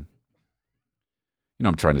 You know what I mean? You know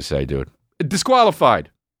what I'm trying to say, dude. Disqualified.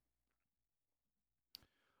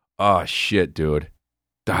 Oh, shit, dude.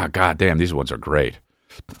 Ah, God damn, these ones are great.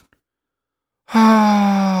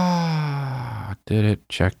 Did it?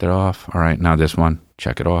 Checked it off. All right, now this one.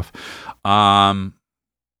 Check it off.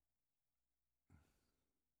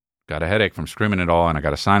 Got a headache from screaming it all, and I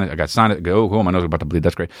got to sign it. I got to sign it. Go, oh, my nose is about to bleed.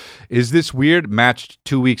 That's great. Is this weird? Matched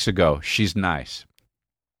 2 weeks ago. She's nice.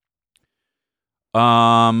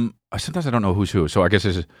 Sometimes I don't know who's who, so I guess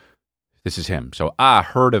this is him. So,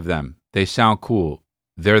 heard of them. They sound cool.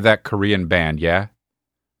 They're that Korean band, yeah?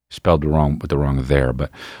 Spelled wrong with the wrong there, but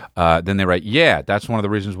then they write, yeah, that's one of the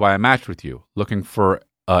reasons why I matched with you. Looking for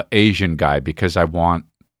an Asian guy because I want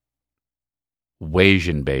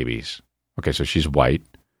Wasian babies. Okay, so she's white.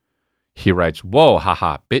 He writes, whoa,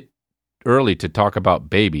 haha, bit early to talk about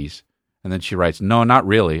babies. And then she writes, no, not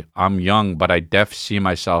really. I'm young, but I see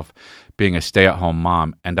myself being a stay-at-home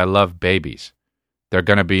mom, and I love babies. They're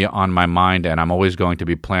going to be on my mind, and I'm always going to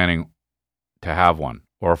be planning to have one,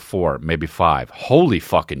 or 4, maybe 5. Holy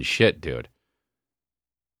fucking shit, dude.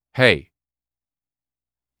 Hey,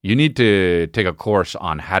 you need to take a course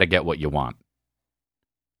on how to get what you want.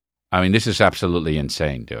 I mean, this is absolutely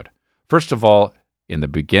insane, dude. First of all, in the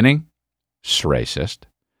beginning, it's racist.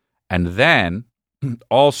 And then,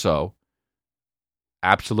 also,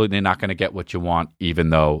 absolutely not going to get what you want, even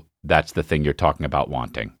though that's the thing you're talking about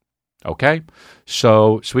wanting. Okay?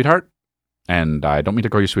 So, sweetheart, and I don't mean to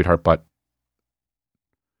call you sweetheart, but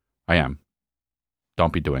I am.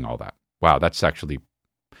 Don't be doing all that. Wow, that's actually...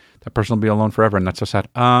 That person will be alone forever, and that's so sad.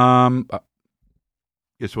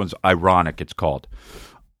 This one's ironic, it's called.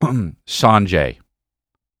 Sanjay.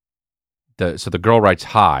 So the girl writes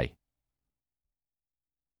hi.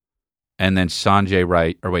 And then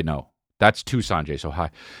Sanjay that's to Sanjay, so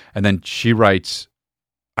hi. And then she writes,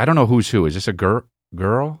 I don't know who's who. Is this a girl?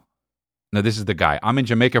 No, this is the guy. I'm in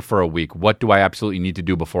Jamaica for a week. What do I absolutely need to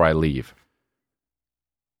do before I leave?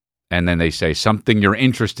 And then they say, something you're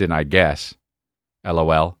interested in, I guess.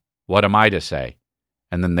 LOL. What am I to say?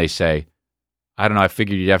 And then they say, I don't know, I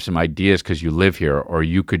figured you'd have some ideas because you live here, or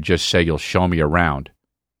you could just say you'll show me around.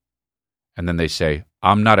 And then they say,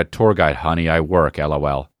 I'm not a tour guide, honey, I work,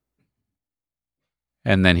 LOL.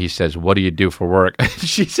 And then he says, what do you do for work?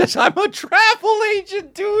 She says, I'm a travel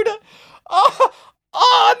agent, dude.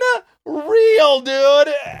 Unreal,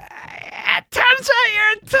 dude. turns out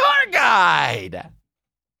you're a tour guide.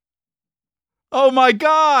 Oh my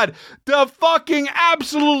God. The fucking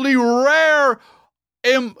absolutely rare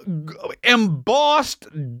embossed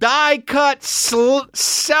die-cut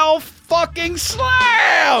self-fucking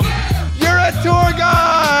slam. You're a tour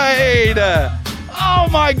guide. Oh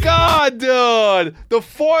my God, dude. The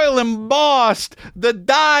foil embossed, the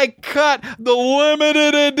die-cut, the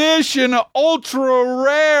limited edition, ultra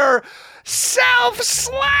rare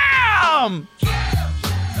self-slam.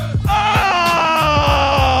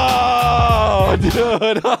 Oh,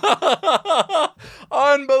 dude.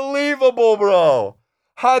 Unbelievable, bro.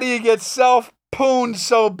 How do you get self-pooned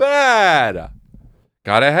so bad?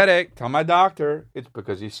 Got a headache. Tell my doctor. It's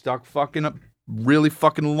because he stuck fucking up really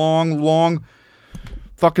fucking long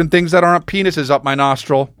fucking things that aren't penises up my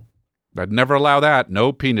nostril. I'd never allow that.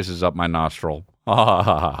 No penises up my nostril.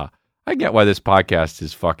 I get why this podcast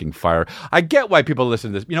is fucking fire. I get why people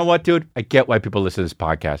listen to this. You know what, dude? I get why people listen to this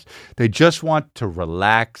podcast. They just want to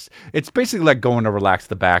relax. It's basically like going to relax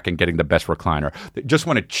the back and getting the best recliner. They just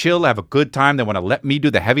want to chill, have a good time. They want to let me do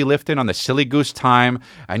the heavy lifting on the silly goose time.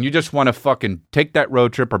 And you just want to fucking take that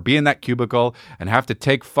road trip or be in that cubicle and have to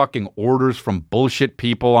take fucking orders from bullshit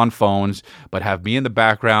people on phones, but have me in the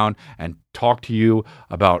background and talk to you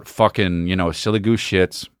about fucking, silly goose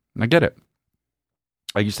shits. I get it.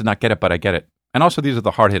 I used to not get it, but I get it. And also, these are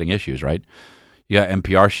the hard-hitting issues, right? You got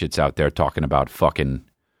NPR shits out there talking about fucking,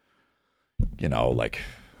 like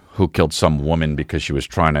who killed some woman because she was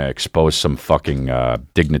trying to expose some fucking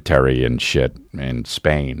dignitary and shit in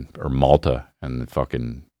Spain or Malta. And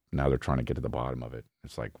fucking now they're trying to get to the bottom of it.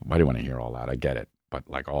 It's like, why do you want to hear all that? I get it. But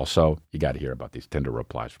like also, you got to hear about these Tinder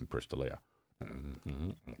replies from Chris D'Elia.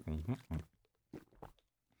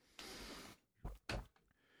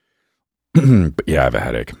 But yeah, I have a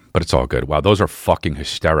headache, but it's all good. Wow, those are fucking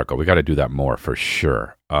hysterical. We got to do that more for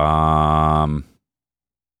sure.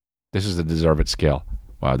 This is the Deserve It scale.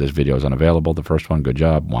 Wow, this video is unavailable. The first one, good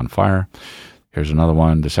job. One fire. Here's another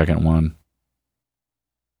one. The second one.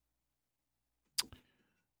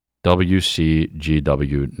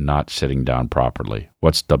 WCGW not sitting down properly.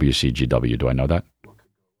 What's WCGW? Do I know that?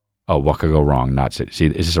 Oh, what could go wrong? Not sit. See,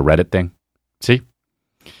 is this a Reddit thing? See?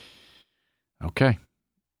 Okay.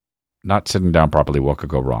 Not sitting down properly, what could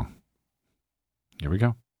go wrong? Here we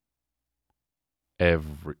go.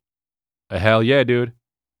 Hell yeah, dude.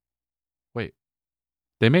 Wait.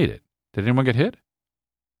 They made it. Did anyone get hit?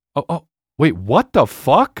 Oh, wait, what the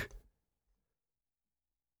fuck?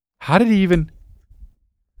 How did he even...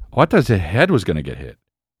 Oh, I thought his head was going to get hit.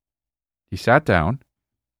 He sat down.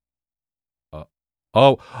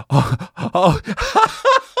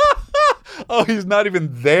 Oh, he's not even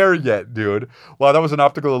there yet, dude. Wow, that was an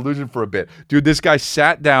optical illusion for a bit. Dude, this guy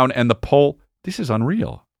sat down and the pole... This is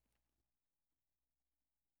unreal.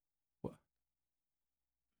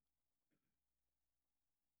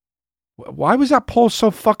 Why was that pole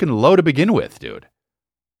so fucking low to begin with, dude?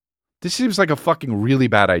 This seems like a fucking really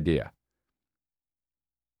bad idea.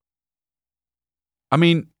 I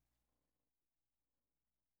mean...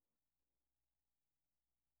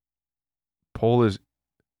 Pole is...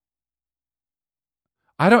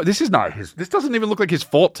 this doesn't even look like his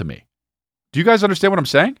fault to me. Do you guys understand what I'm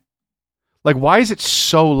saying? Like, why is it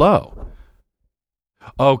so low?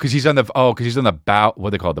 Oh, because he's on the bow, what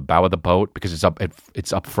do they call it? The bow of the boat, because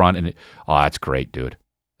it's up front and that's great, dude.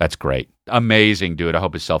 That's great. Amazing, dude. I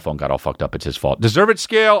hope his cell phone got all fucked up. It's his fault. Deserve It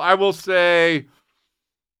scale, I will say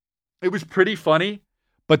it was pretty funny,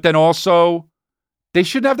 but then also they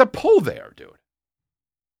shouldn't have the pole there, dude.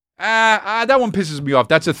 That one pisses me off.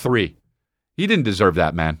 That's a 3. He didn't deserve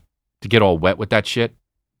that, man, to get all wet with that shit.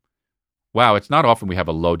 Wow, it's not often we have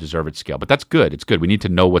a low Deserve It scale, but that's good. It's good. We need to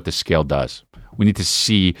know what the scale does. We need to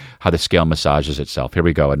see how the scale massages itself. Here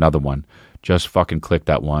we go. Another one. Just fucking click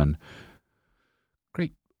that one.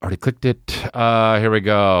 Great. Already clicked it. Here we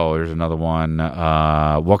go. Here's another one.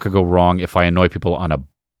 What could go wrong if I annoy people on a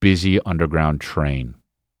busy underground train?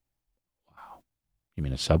 Wow. You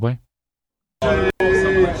mean a subway? Hey,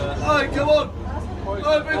 come on.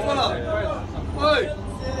 Hey, big fella. Hey.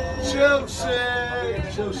 Chelsea.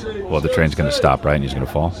 Well, the train's going to stop, right? And he's going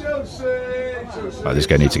to fall? This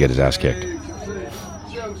guy needs to get his ass kicked.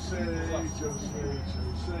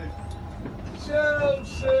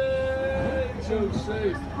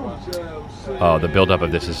 Oh, the buildup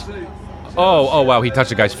of this is... Oh, wow, he touched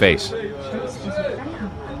the guy's face.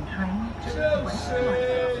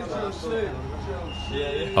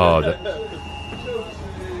 Oh, the...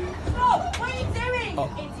 Stop! What are you doing? Oh.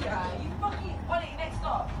 Idiot. You fucking on it next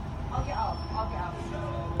stop. I'll get up.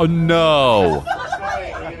 Oh, no.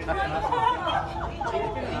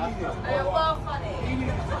 Well funny.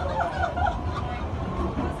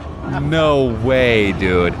 No way,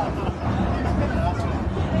 dude.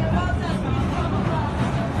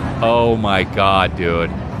 Oh my God,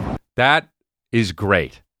 dude. That is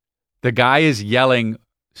great. The guy is yelling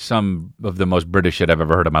some of the most British shit I've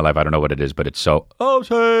ever heard in my life. I don't know what it is, but it's so,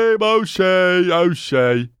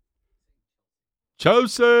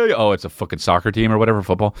 Chelsea. Oh, it's a fucking soccer team or whatever,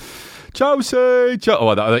 football. Chelsea.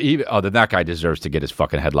 Then that guy deserves to get his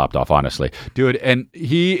fucking head lopped off, honestly. Dude, and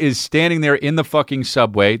he is standing there in the fucking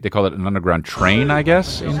subway. They call it an underground train, I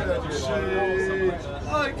guess.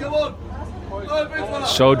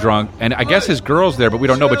 So drunk. And I guess his girl's there, but we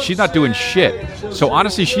don't know. But she's not doing shit. So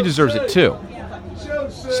honestly, she deserves it too.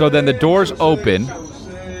 So then the doors open,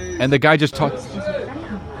 and the guy just tosses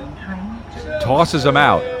him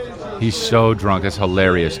out. He's so drunk. That's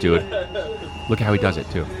hilarious, dude. Look how he does it,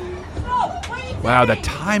 too. Wow, the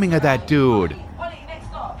timing of that dude.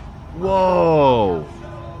 Whoa.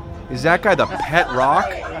 Is that guy the pet rock?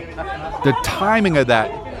 The timing of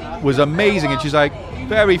that was amazing. And she's like,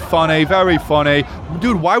 very funny, very funny.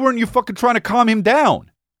 Dude, why weren't you fucking trying to calm him down?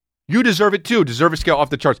 You deserve it, too. Deserve a scale off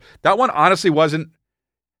the charts. That one honestly wasn't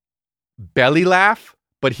belly laugh,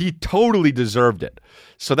 but he totally deserved it.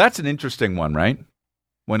 So that's an interesting one, right?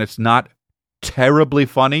 When it's not terribly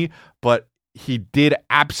funny, but he did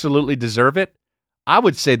absolutely deserve it. I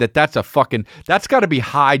would say that's got to be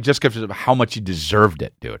high just because of how much he deserved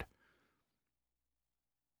it, dude.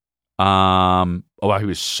 He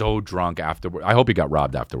was so drunk afterward. I hope he got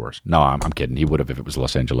robbed afterwards. No, I'm kidding. He would have if it was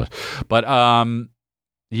Los Angeles. But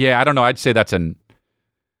yeah, I don't know. I'd say that's an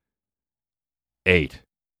 8.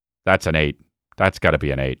 That's an 8. That's got to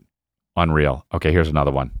be an 8. Unreal. Okay, here's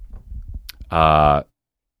another one.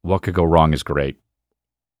 What could go wrong is great.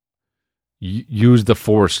 Use the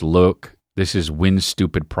force. Look, this is win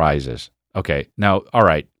stupid prizes. Okay, now, all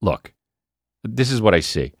right, look. This is what I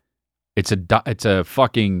see. It's a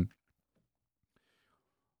fucking...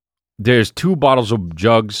 There's 2 bottles of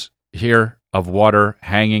jugs here of water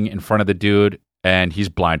hanging in front of the dude, and he's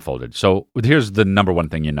blindfolded. So here's the number one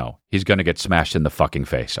thing you know. He's going to get smashed in the fucking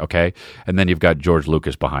face, okay? And then you've got George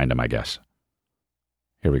Lucas behind him, I guess.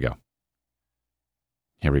 Here we go.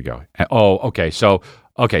 Oh, okay. So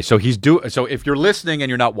he's so if you're listening and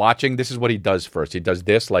you're not watching, this is what he does first. He does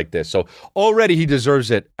this like this. So already he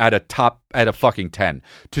deserves it at a fucking 10.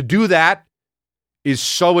 To do that is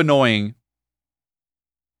so annoying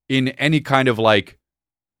in any kind of like,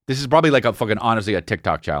 this is probably like honestly a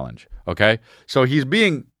TikTok challenge. Okay. So he's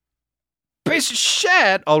being piece of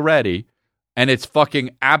shit already, and it's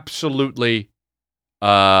fucking absolutely,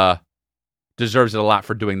 deserves it a lot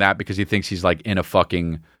for doing that because he thinks he's like in a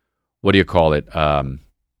fucking, what do you call it?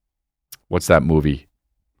 What's that movie?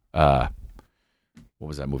 What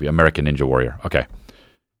was that movie? American Ninja Warrior. Okay.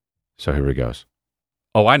 So here he goes.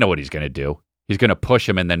 Oh, I know what he's going to do. He's going to push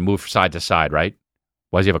him and then move side to side, right?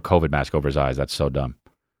 Why does he have a COVID mask over his eyes? That's so dumb.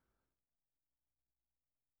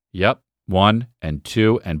 Yep. 1 and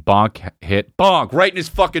 2 and bonk hit. Bonk right in his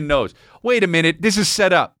fucking nose. Wait a minute. This is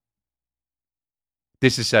set up.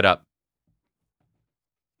 Dude.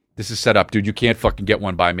 You can't fucking get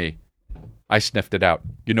one by me. I sniffed it out.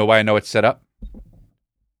 You know why I know it's set up?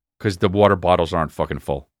 Because the water bottles aren't fucking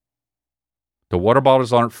full. The water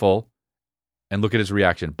bottles aren't full. And look at his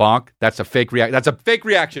reaction. Bonk. That's a fake reaction. That's a fake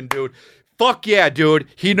reaction, dude. Fuck yeah, dude.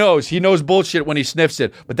 He knows. He knows bullshit when he sniffs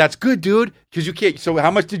it. But that's good, dude. Because you can't. So how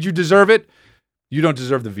much did you deserve it? You don't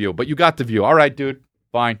deserve the view. But you got the view. All right, dude.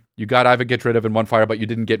 Fine. You got Ivan Get Rid of in one fire, but you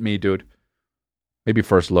didn't get me, dude. Maybe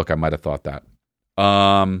first look, I might have thought that.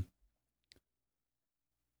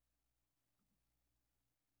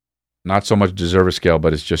 Not so much deserve a scale,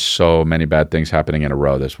 but it's just so many bad things happening in a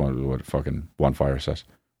row. This one, what fucking one fire says.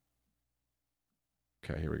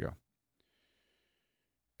 Okay, here we go.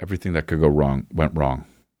 Everything that could go wrong went wrong.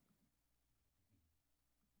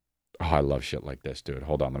 Oh, I love shit like this, dude.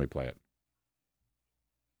 Hold on, let me play it.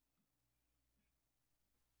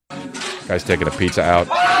 Guy's taking a pizza out.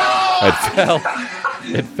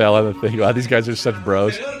 It fell on the thing. Wow, these guys are such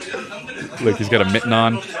bros. Look, he's got a mitten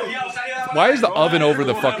on. Why is the oven over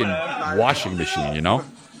the fucking washing machine, you know?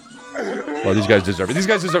 Well, these guys deserve it.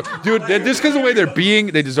 Dude, just because of the way they're being,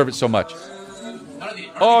 they deserve it so much.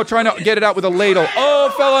 Oh, trying to get it out with a ladle.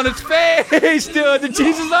 Oh, fell on its face, dude. The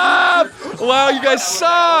cheese is up. Wow, you guys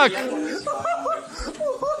suck.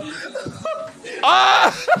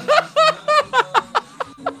 Ah!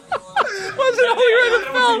 Was it only right? It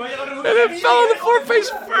fell. And it fell on the floor face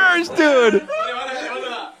first, dude.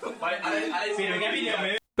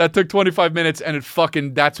 That took 25 minutes, and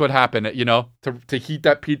that's what happened, you know, to heat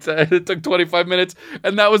that pizza. It took 25 minutes,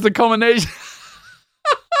 and that was the culmination.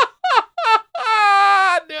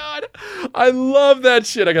 Dude, I love that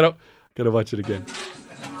shit. I gotta Gotta watch it again.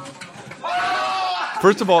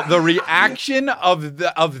 First of all, the reaction of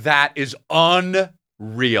that is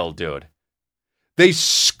unreal, dude. They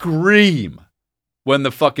scream when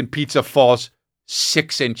the fucking pizza falls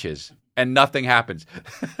 6 inches and nothing happens.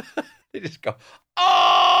 They just go,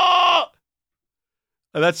 oh!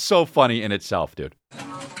 And that's so funny in itself, dude.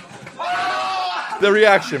 The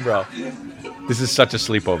reaction, bro. This is such a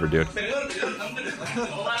sleepover, dude.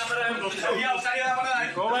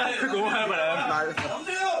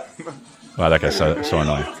 Wow, that guy's so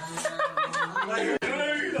annoying.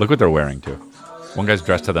 Look what they're wearing, too. One guy's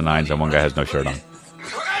dressed to the nines and one guy has no shirt on.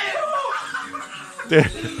 Dude.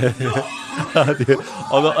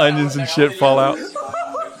 All the onions and shit fall out.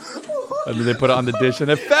 And then they put it on the dish and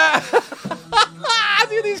they're fat.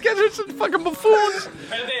 Dude, these guys are some fucking buffoons.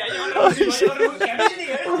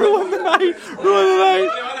 Ruin the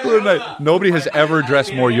night. Nobody has ever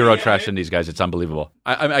dressed more Eurotrash than these guys. It's unbelievable.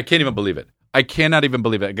 I can't even believe it. I cannot even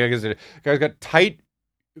believe it. Guys got tight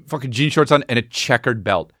fucking jean shorts on and a checkered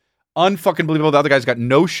belt. Unfucking believable. The other guy's got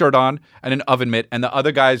no shirt on and an oven mitt, and the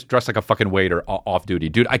other guy's dressed like a fucking waiter off duty.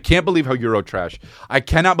 Dude, I can't believe how Eurotrash. I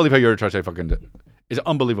cannot believe how Eurotrash they fucking is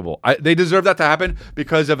unbelievable. They deserve that to happen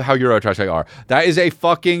because of how Eurotrash they are. That is a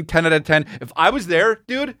fucking 10 out of 10. If I was there,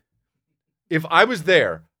 dude,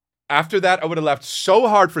 after that, I would have laughed so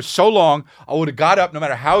hard for so long. I would have got up, no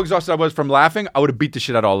matter how exhausted I was from laughing, I would have beat the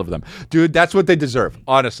shit out of all of them. Dude, that's what they deserve.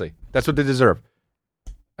 Honestly, that's what they deserve.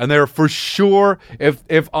 And they're for sure, if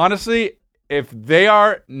they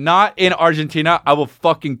are not in Argentina, I will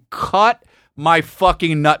fucking cut my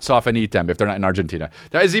fucking nuts off and eat them if they're not in Argentina.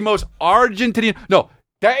 That is the most Argentinian, no,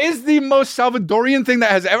 that is the most Salvadorian thing that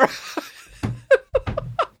has ever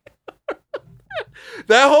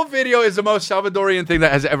That whole video is the most Salvadorian thing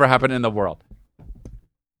that has ever happened in the world.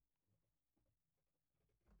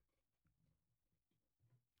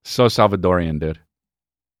 So Salvadorian, dude.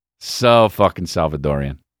 So fucking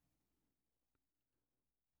Salvadorian.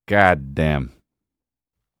 God damn.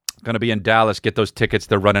 Going to be in Dallas. Get those tickets.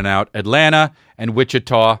 They're running out. Atlanta and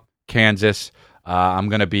Wichita, Kansas. I'm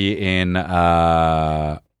going to be in,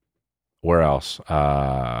 where else?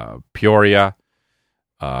 Peoria.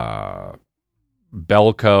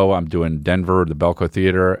 Belco. I'm doing Denver, the Belco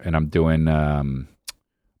Theater. And I'm doing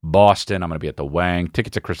Boston. I'm going to be at the Wang.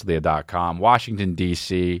 Tickets at crystalia.com. Washington,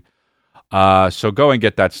 D.C. So go and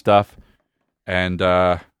get that stuff. And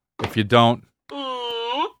if you don't,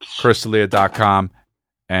 crystalia.com.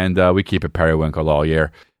 And we keep it periwinkle all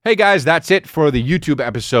year. Hey guys, that's it for the YouTube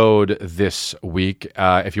episode this week.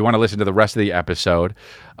 If you want to listen to the rest of the episode,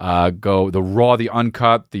 go the raw, the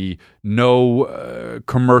uncut, the no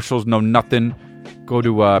commercials, no nothing. Go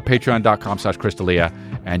to patreon.com/crystalia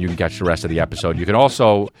and you can catch the rest of the episode. You can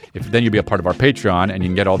also, then you'll be a part of our Patreon and you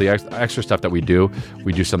can get all the extra stuff that we do.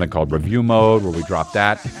 We do something called Review Mode where we drop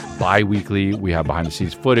that bi-weekly. We have behind the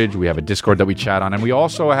scenes footage. We have a Discord that we chat on. And we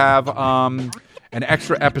also have an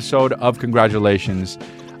extra episode of Congratulations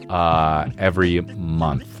every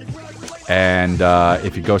month. And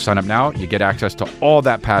if you go sign up now, you get access to all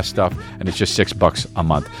that past stuff, and it's just $6 a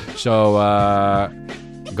month. So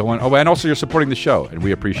go on. Oh, and also you're supporting the show, and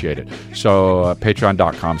we appreciate it. So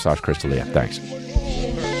patreon.com/crystalia. Thanks.